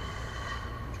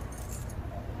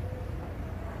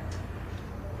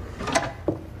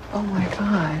 Oh my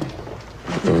God.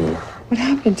 What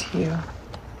happened to you?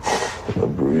 I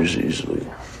bruise easily.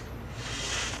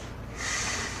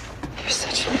 You're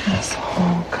such an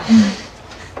asshole. Come on.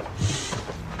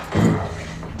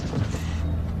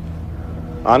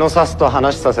 あのサスと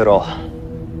話させろ。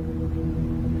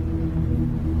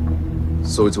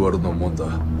そいつ割るのもんだ。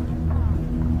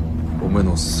おめえ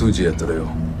の筋やったらよ。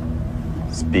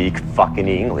Speak fucking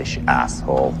English,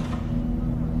 asshole.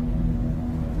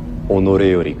 己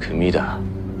より組だ。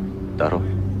だろ?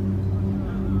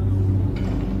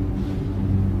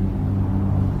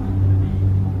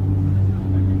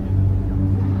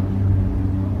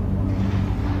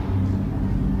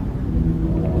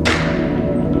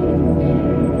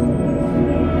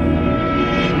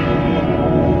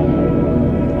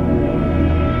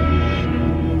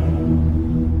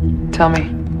 Tell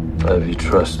me. If you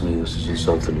trust me, this isn't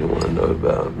something you want to know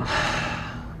about.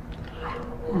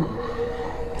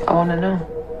 I want to know.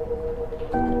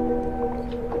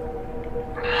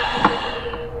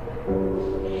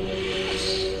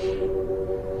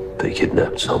 They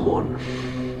kidnapped someone.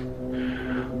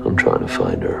 I'm trying to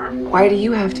find her. Why do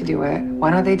you have to do it?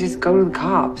 Why don't they just go to the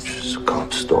cops? She's a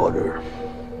cop's daughter.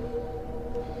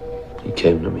 He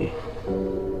came to me.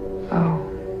 Oh.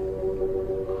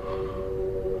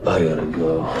 I gotta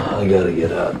go. I gotta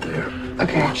get out there.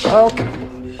 Okay. Okay.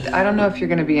 I don't know if you're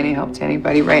gonna be any help to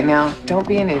anybody right now. Don't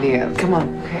be an idiot. Come on.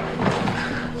 Okay.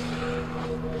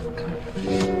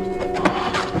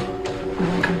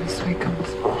 Come this way. Come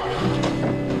this way.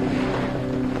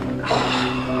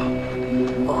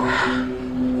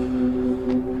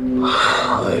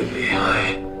 Ivy,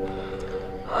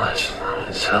 I just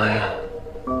wanted to tell you.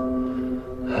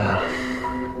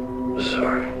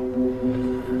 Sorry.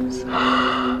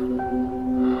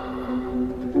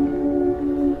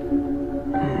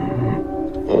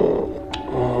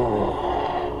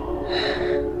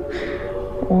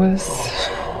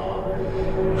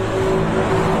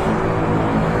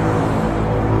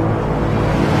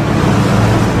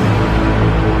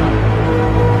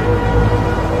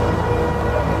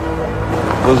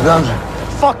 Goes Ganji.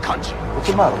 Fuck Kanji. What's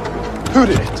the matter? Who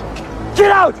did it?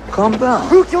 Get out! Calm down.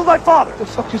 Who killed my father? What the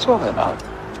fuck are you talking about?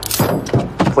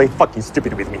 Play fucking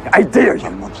stupid with me. I dare you.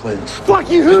 I'm not playing. Fuck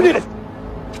you, who did it?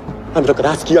 I'm not gonna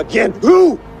ask you again.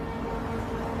 Who?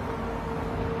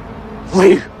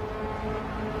 Lee.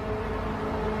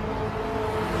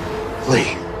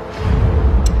 Lee.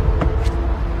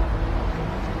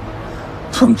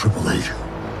 From Triple H.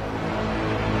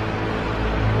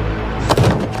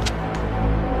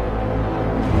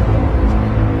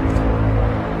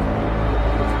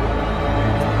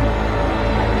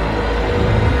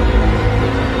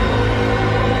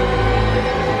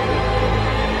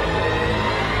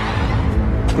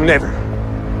 Never.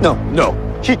 No, no.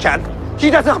 He can't. He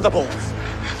doesn't have the balls.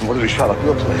 What did we shut up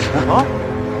your place, huh?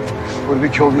 What did we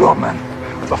kill your men?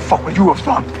 What the fuck would you have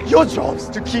done? Your job's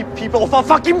to keep people off our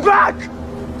fucking back!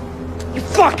 You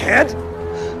fuckhead!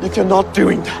 If you're not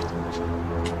doing that,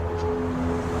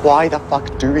 why the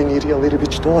fuck do we need your little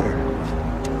bitch daughter?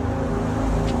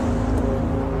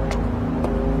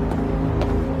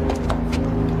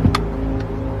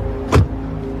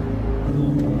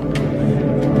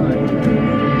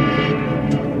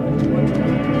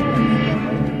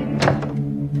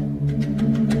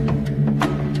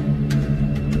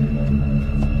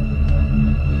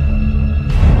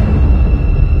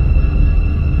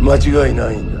間違いな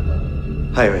いんだな。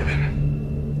はい、ウェ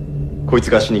ブ。こい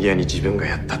つが死に際に自分が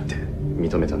やったって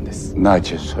認めたんです。な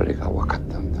ぜそれが分かっ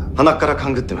たんだ。鼻から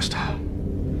勘ぐってました。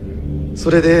そ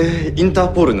れでインター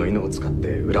ポールの犬を使って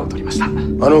裏を取りました。あ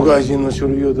の外人の書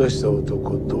類を出した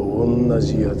男と同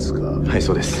じやつか。はい、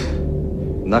そうです。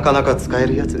なかなか使え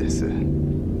るやつです。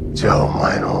じゃあお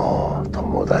前の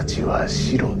友達は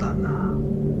シロだな。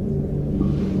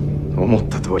思っ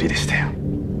た通りでしたよ。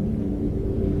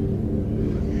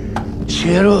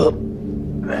シロ、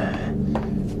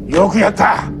よくやっ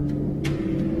た。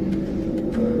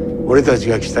俺たち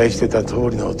が期待してた通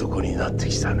りの男になって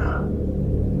きたな。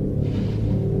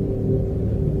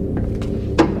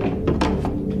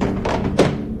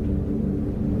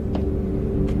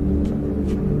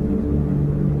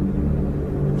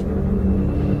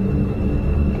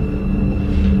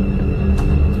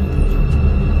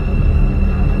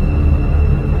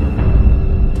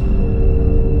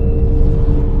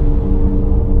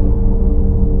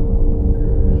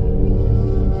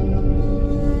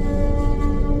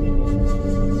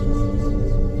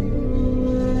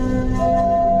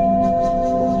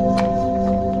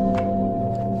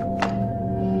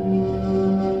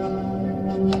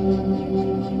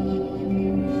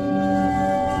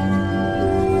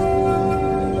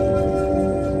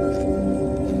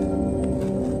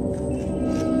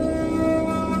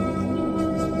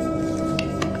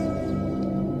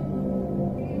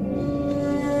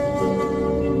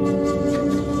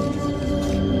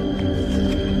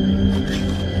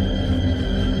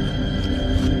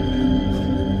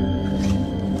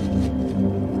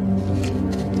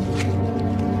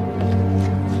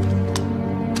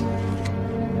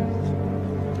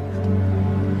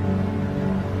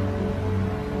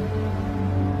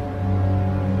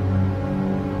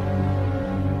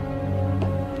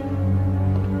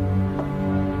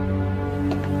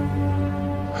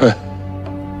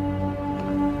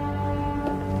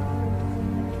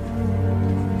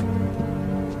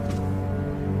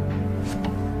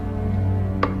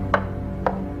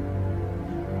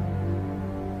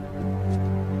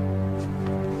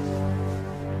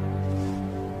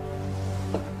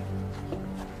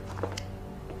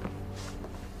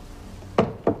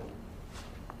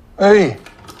Hey.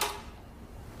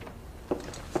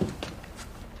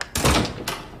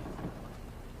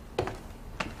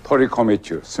取り込み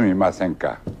中すみません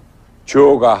か。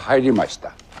情報が入りました。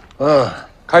ああ。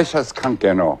改札関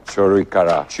係の書類か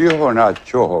ら重要な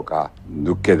情報が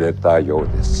抜け出たよう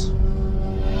です。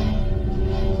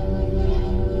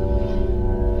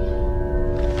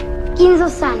金蔵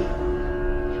さん、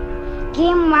ゲ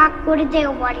ームはこれで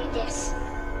終わりです。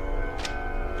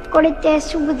これで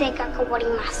全てが変わり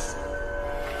ます。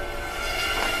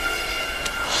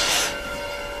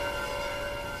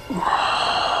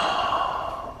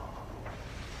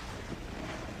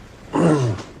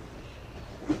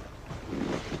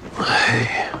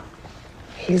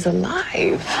He's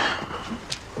alive.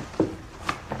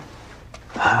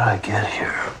 How did I get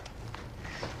here?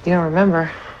 You don't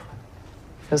remember?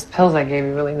 Those pills I gave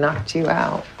you really knocked you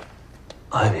out.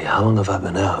 Ivy, how long have I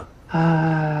been out?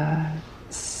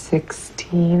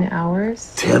 16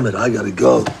 hours. Damn it, I gotta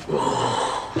go.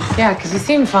 Yeah, because you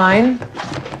seem fine.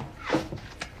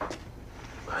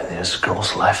 This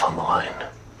girl's life on the line.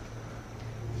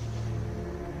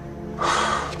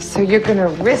 So you're gonna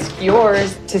risk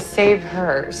yours to save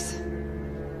hers.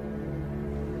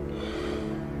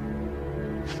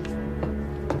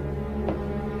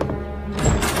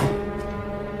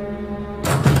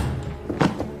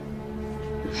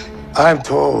 I'm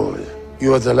told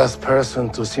you are the last person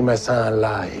to see my son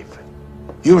alive.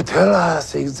 You tell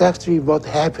us exactly what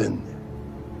happened.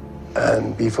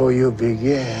 And before you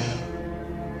begin,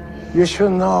 you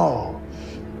should know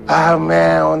I have a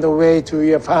man on the way to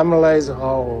your family's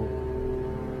home.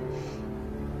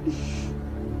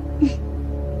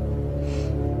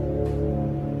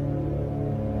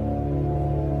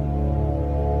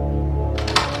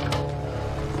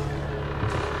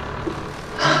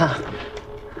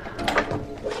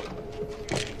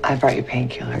 I brought you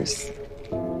painkillers.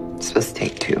 It's supposed to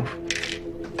take 2.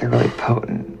 They're really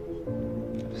potent.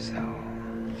 So.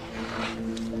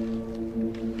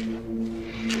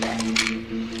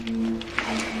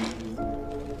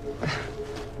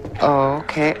 Oh,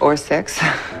 okay. Or 6.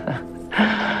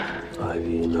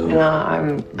 Ivy, no.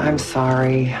 No, I'm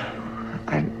sorry.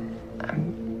 I'm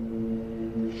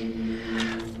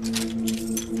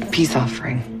peace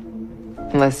offering.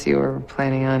 Unless you were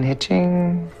planning on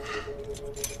hitching.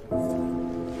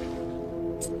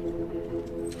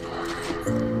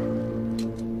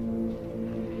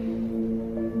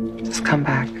 Just come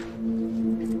back.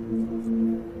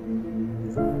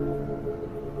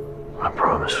 I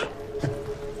promise.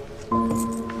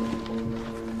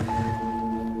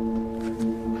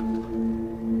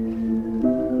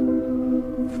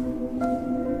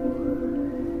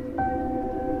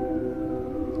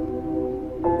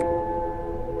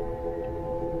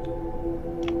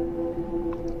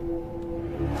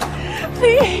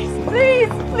 Please, please,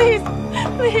 please,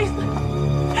 please.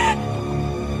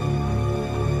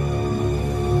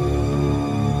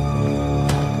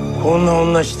 こんな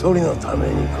女一人のため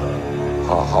にか。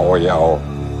母親を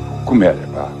含めれ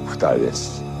ば2人で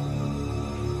す。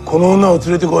この女を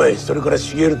連れてこい。それから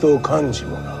茂と幹事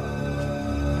もな。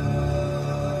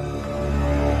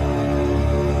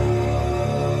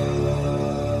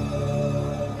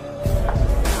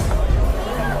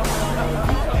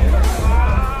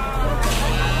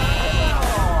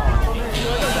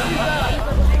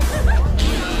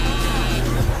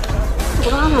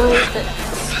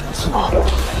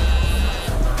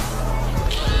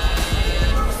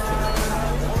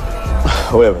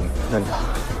親分、何だ。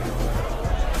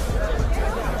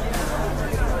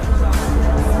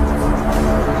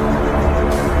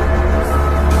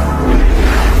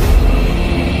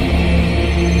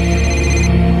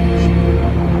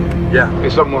Yeah, hey,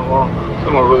 something went wrong.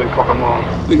 Something really fucking wrong.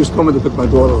 They just told me they took my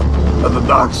daughter at the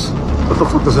docks. What the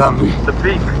fuck does that mean? The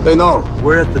Peak. They know.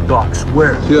 We're at the docks.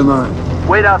 Where? Tier 9.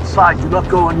 Wait outside. Do not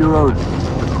go on your own.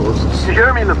 The closest. You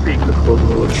hear me, the Peak? The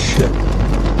closest. Oh, shit.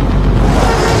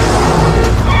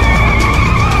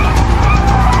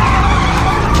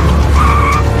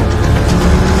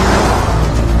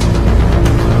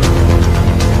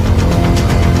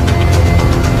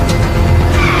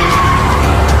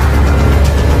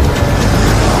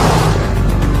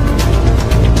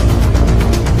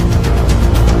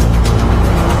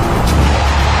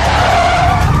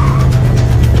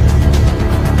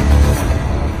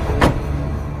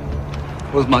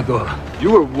 Where's my daughter?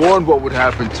 You were warned what would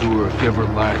happen to her if you ever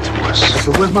lied to us.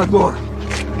 So where's my daughter?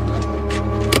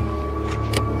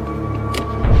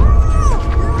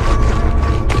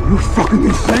 Are you fucking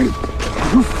insane?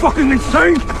 Are you fucking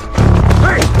insane?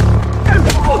 Hey!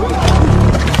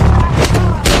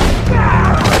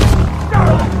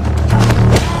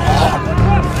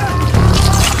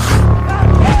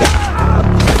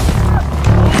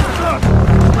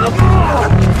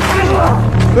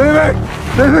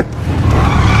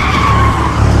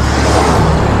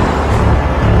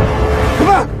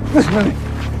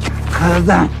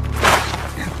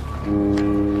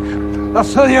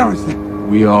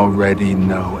 We already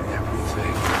know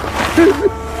everything.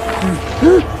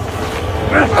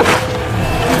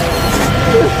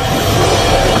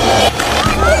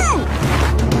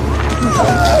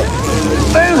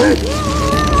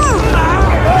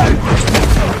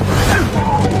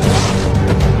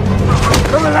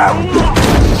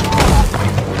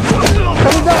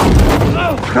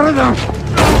 Come down!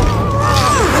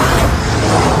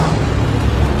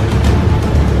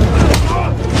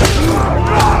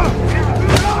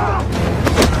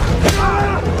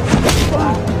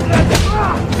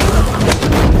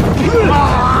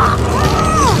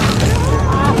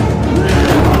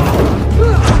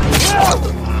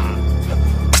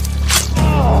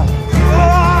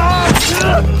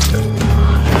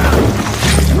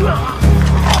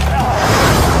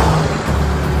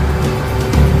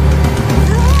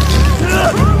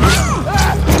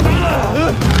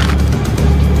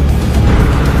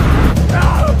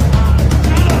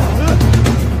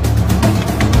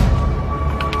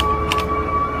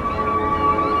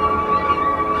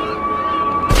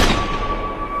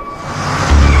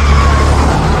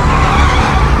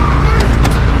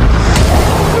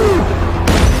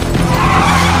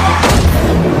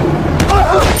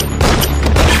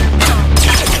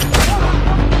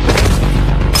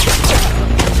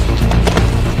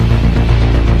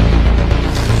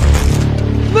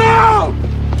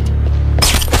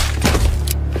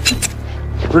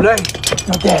 Renee!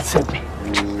 No, Dad sent me.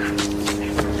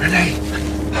 Renee!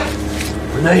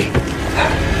 Renee!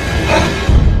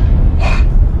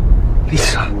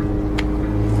 Lisa!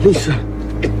 Lisa!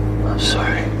 I'm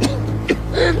sorry.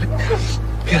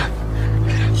 Get up.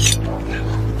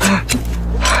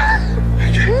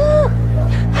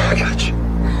 I got you.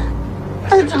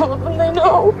 I told them they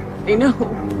know. They know.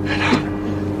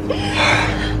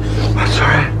 I'm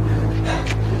sorry.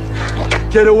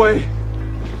 Get away!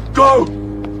 Go!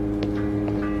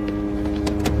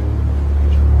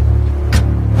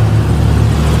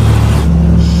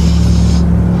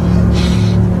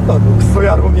クソ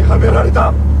野郎にはめられ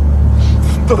た。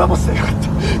ずっと騙してやがって。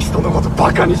人のこと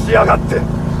バカにしやがって。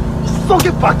急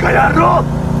げバカ野郎。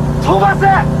飛ばせ。飛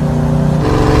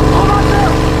ば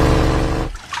せ。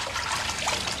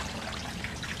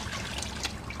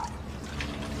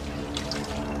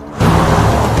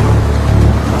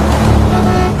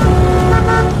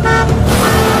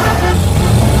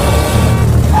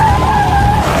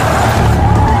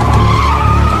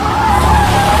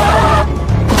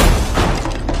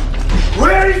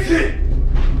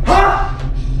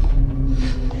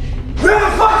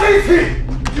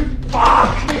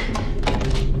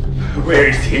Where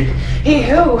is he? He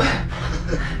who?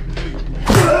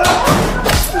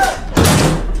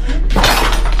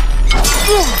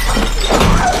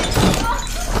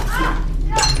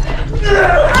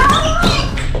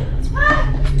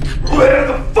 Where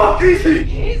the fuck is he?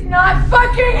 He's not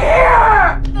fucking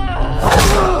here!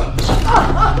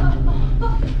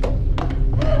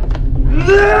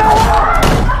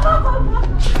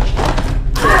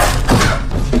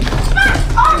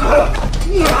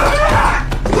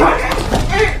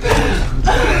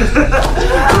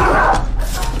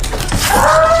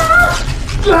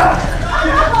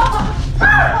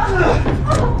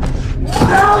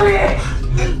 Tell me!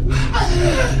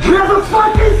 Where the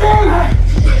fuck is he?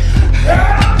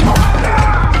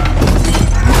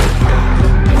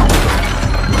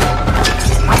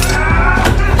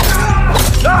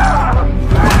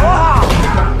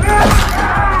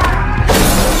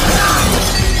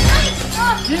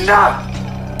 Enough!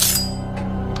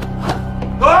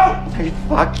 I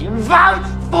fucking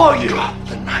vouched for you!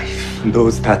 The knife.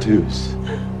 Those tattoos.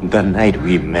 The night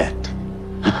we met.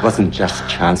 It wasn't just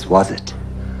chance, was it?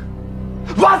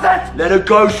 Was it? Let her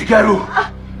go, Shigeru!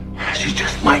 She's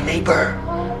just my neighbor.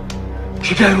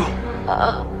 Shigeru!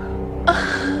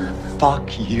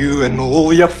 Fuck you and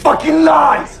all your fucking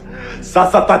lies! さ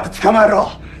っさと捕まえ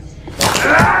ろ!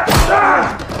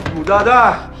 無駄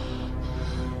だ。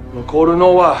残る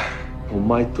のはお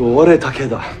前と俺だけ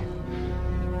だ。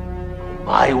お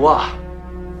前は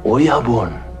親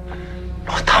分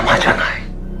の玉じゃない。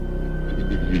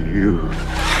You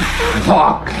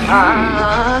fuck!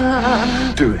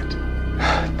 Do it.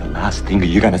 The last thing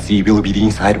you're gonna see will be the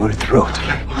inside of her throat.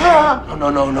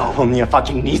 No. On your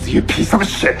fucking knees, you piece of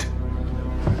shit!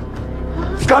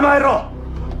 捕まえろ!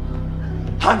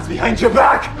 Hands behind your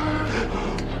back!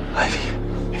 Ivy,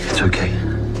 it's okay.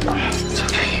 It's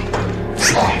okay.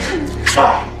 It's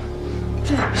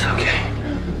okay.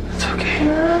 It's okay.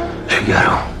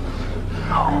 Shigeru.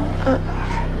 No.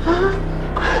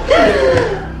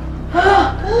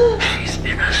 She's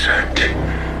innocent.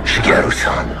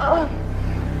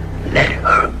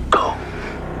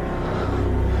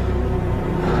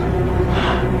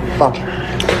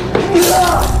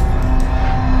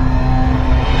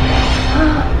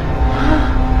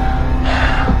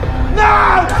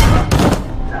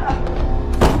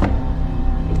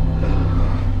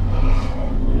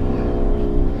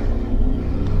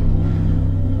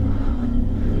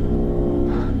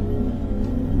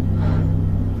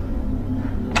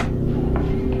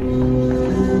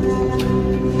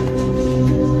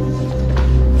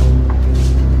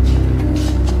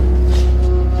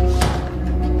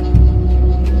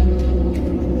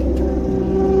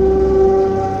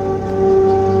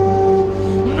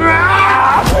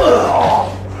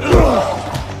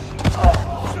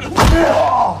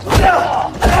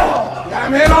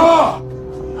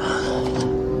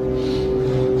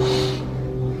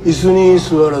 子に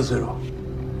座らせろ。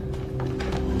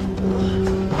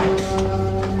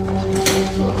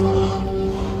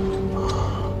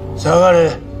下が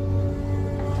れ。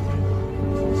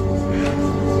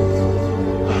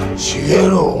茂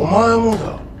郎、お前も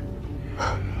だ。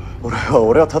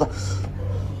俺はただ。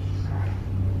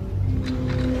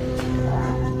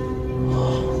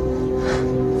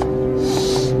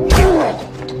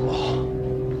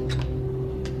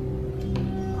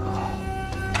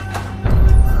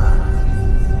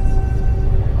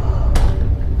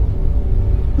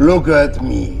Look at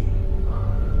me.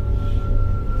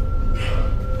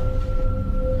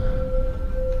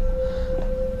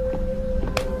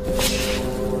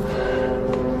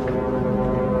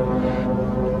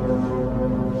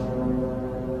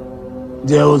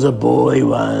 There was a boy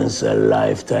once a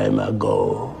lifetime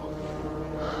ago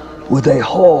with a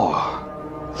whore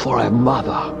for a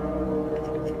mother.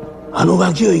 あの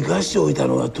ガキを生かしておいた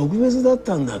のは特別だっ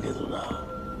たんだけどな。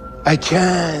I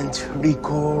can't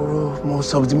recall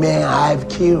most of the men I've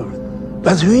killed,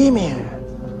 but women,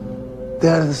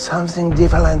 there's something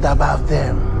different about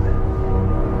them.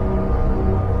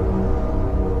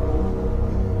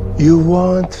 You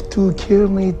want to kill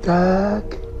me,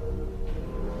 Doug?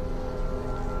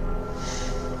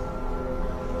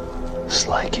 It's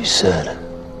like you said.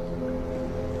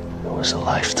 It was a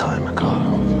lifetime ago.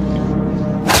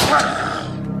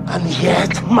 And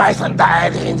yet, my son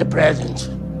died in the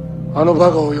present. あの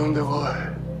バカを呼んでこ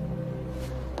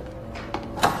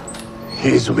い。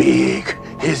He's weak,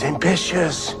 he's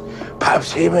impetuous,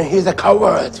 perhaps even he's a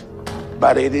coward.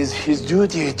 But it is his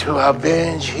duty to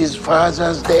avenge his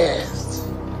father's death.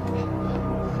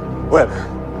 俺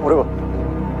は。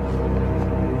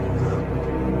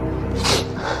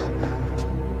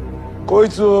こい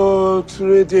つを連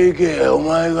れて行け。お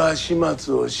前が始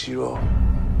末をしろ。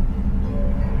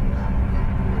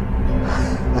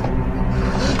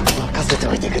任せて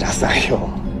おいてくださいよ。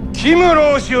キム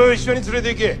老師を一緒に連れて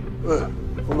行け。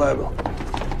お前も。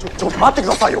ちょっと待って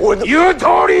くださいよ。言う通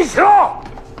りにしろ。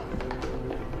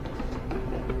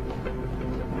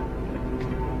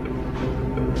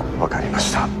わかりま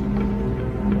した。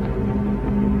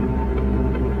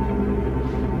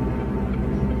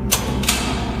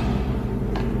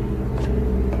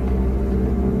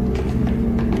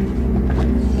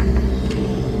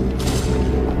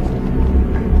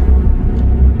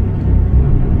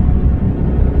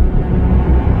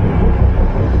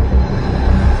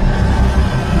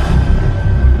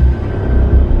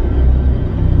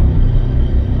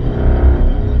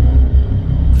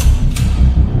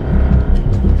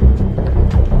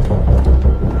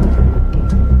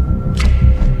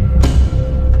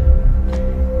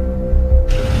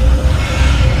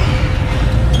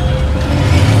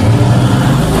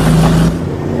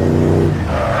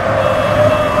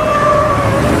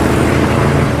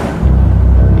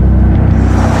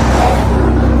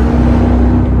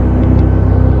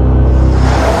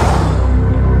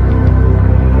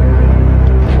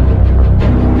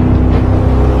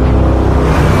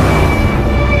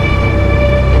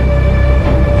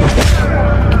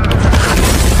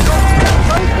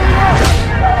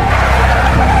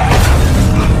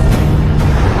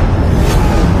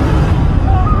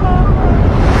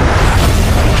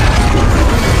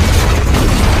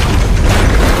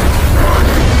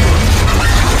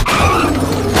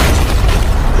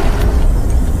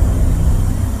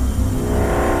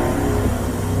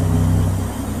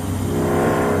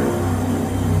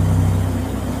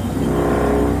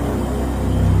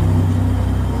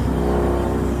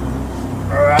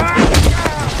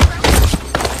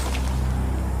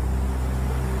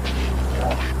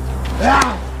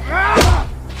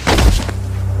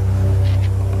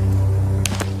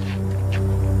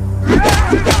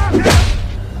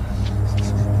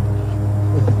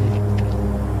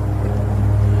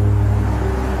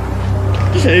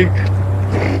Jake.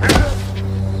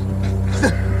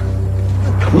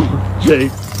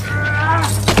 Jake.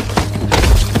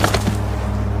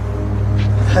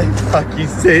 I fucking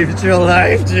saved your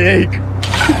life, Jake. I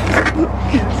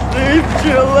saved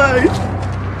your life.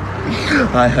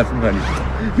 I have money.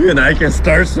 You and I can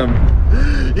start some.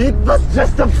 It was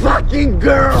just a fucking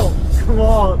girl. Come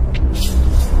on.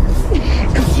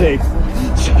 Jake.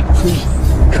 Jake, please.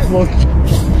 Come on.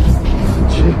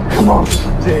 Jake, come on.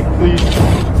 Jake, please.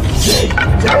 Jake,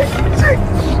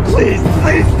 please,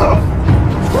 please stop.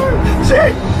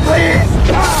 Jake, please.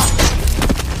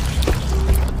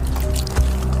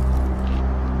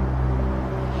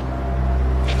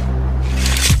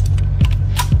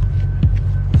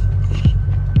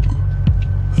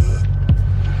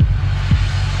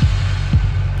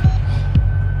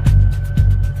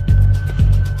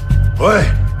 Oi!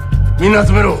 みんな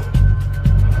集めろ。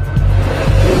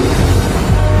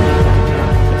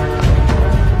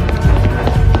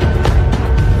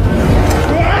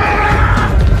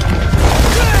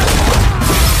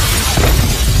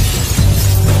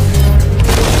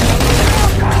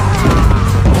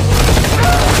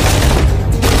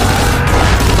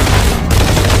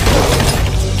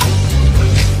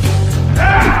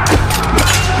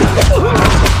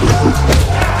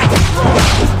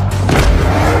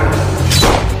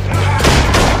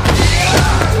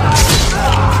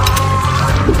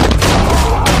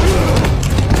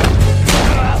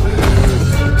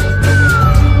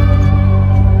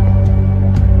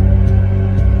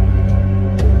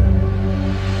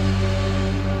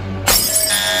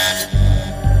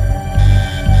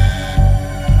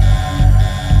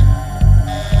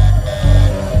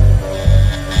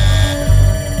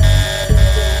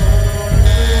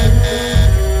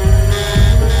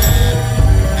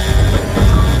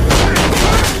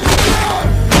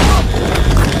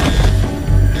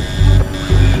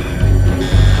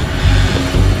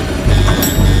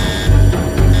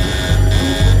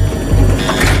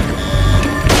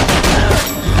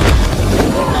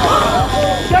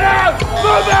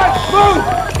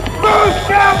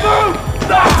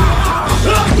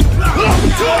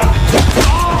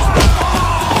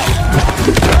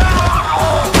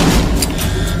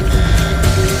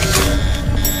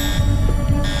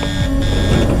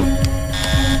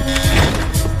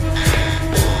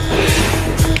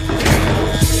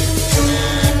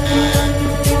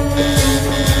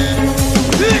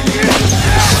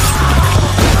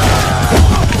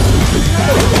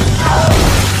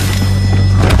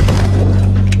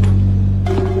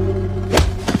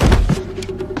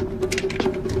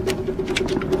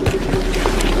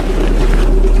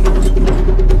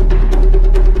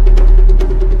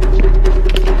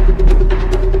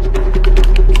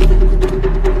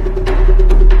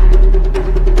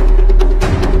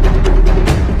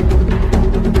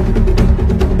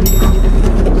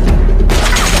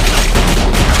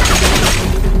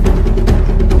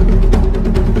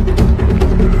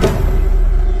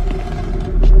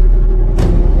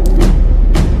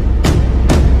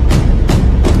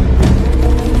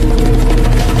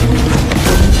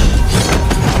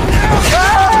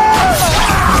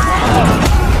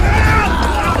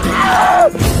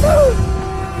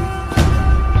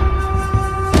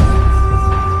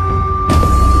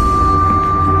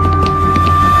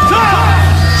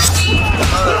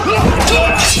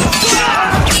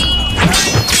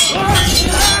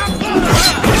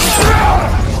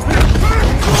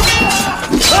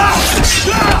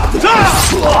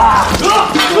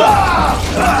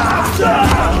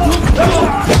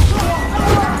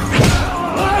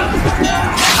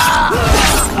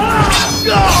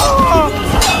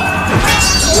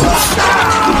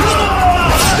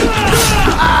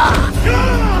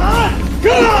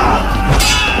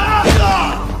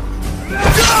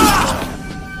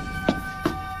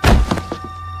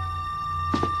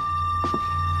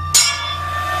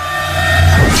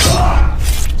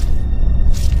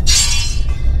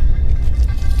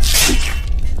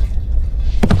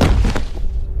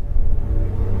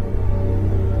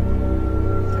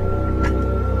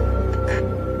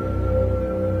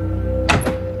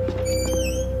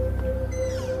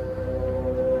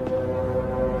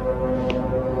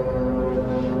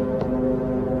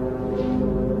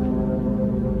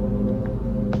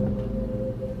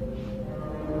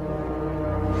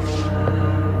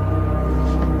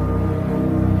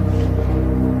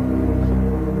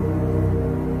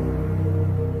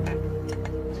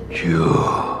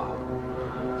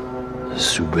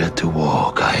すべて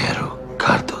を変える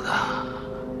カードだ。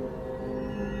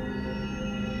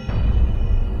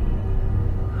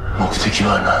目的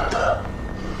は何だ？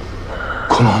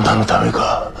この女のため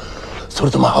か、そ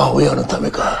れとも母親のた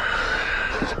めか、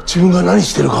自分が何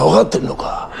してるか分かってんの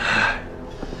か？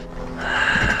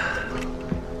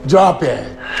 Drop it.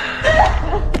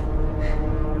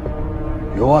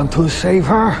 You want to save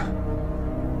her?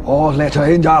 Or let her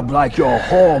end up like your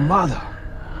whore mother?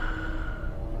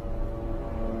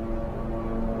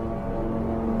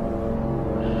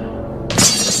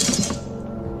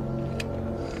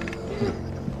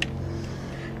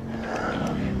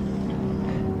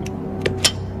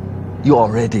 You're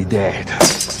already dead.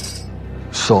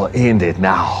 So end it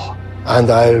now. And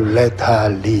I'll let her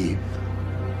leave.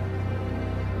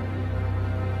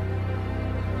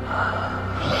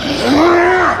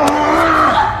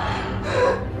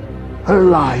 Her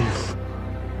life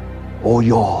or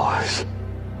yours.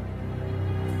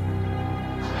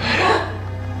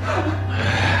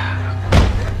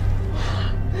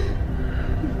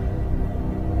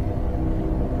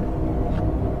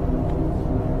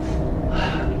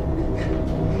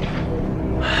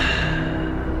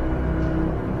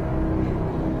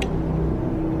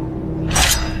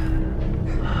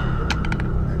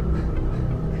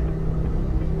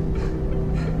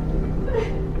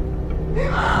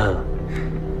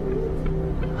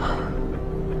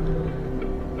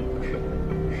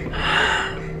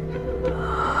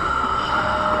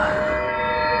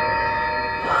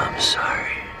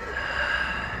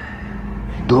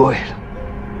 do it,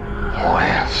 or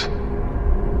else.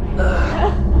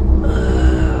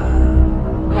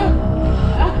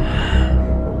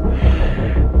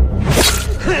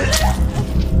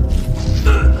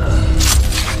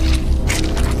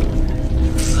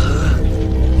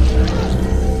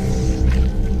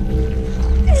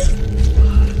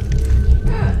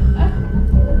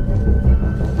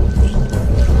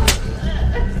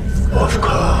 Of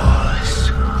course.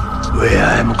 Where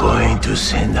I'm going to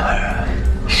send her.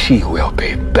 She will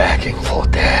be begging for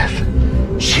death.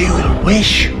 She will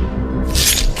wish.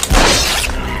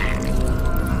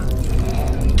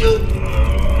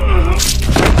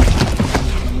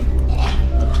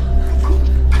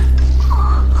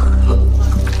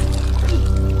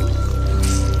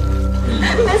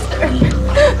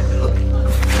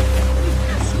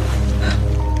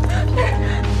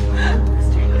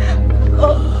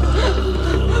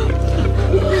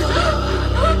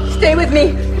 Stay with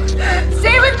me.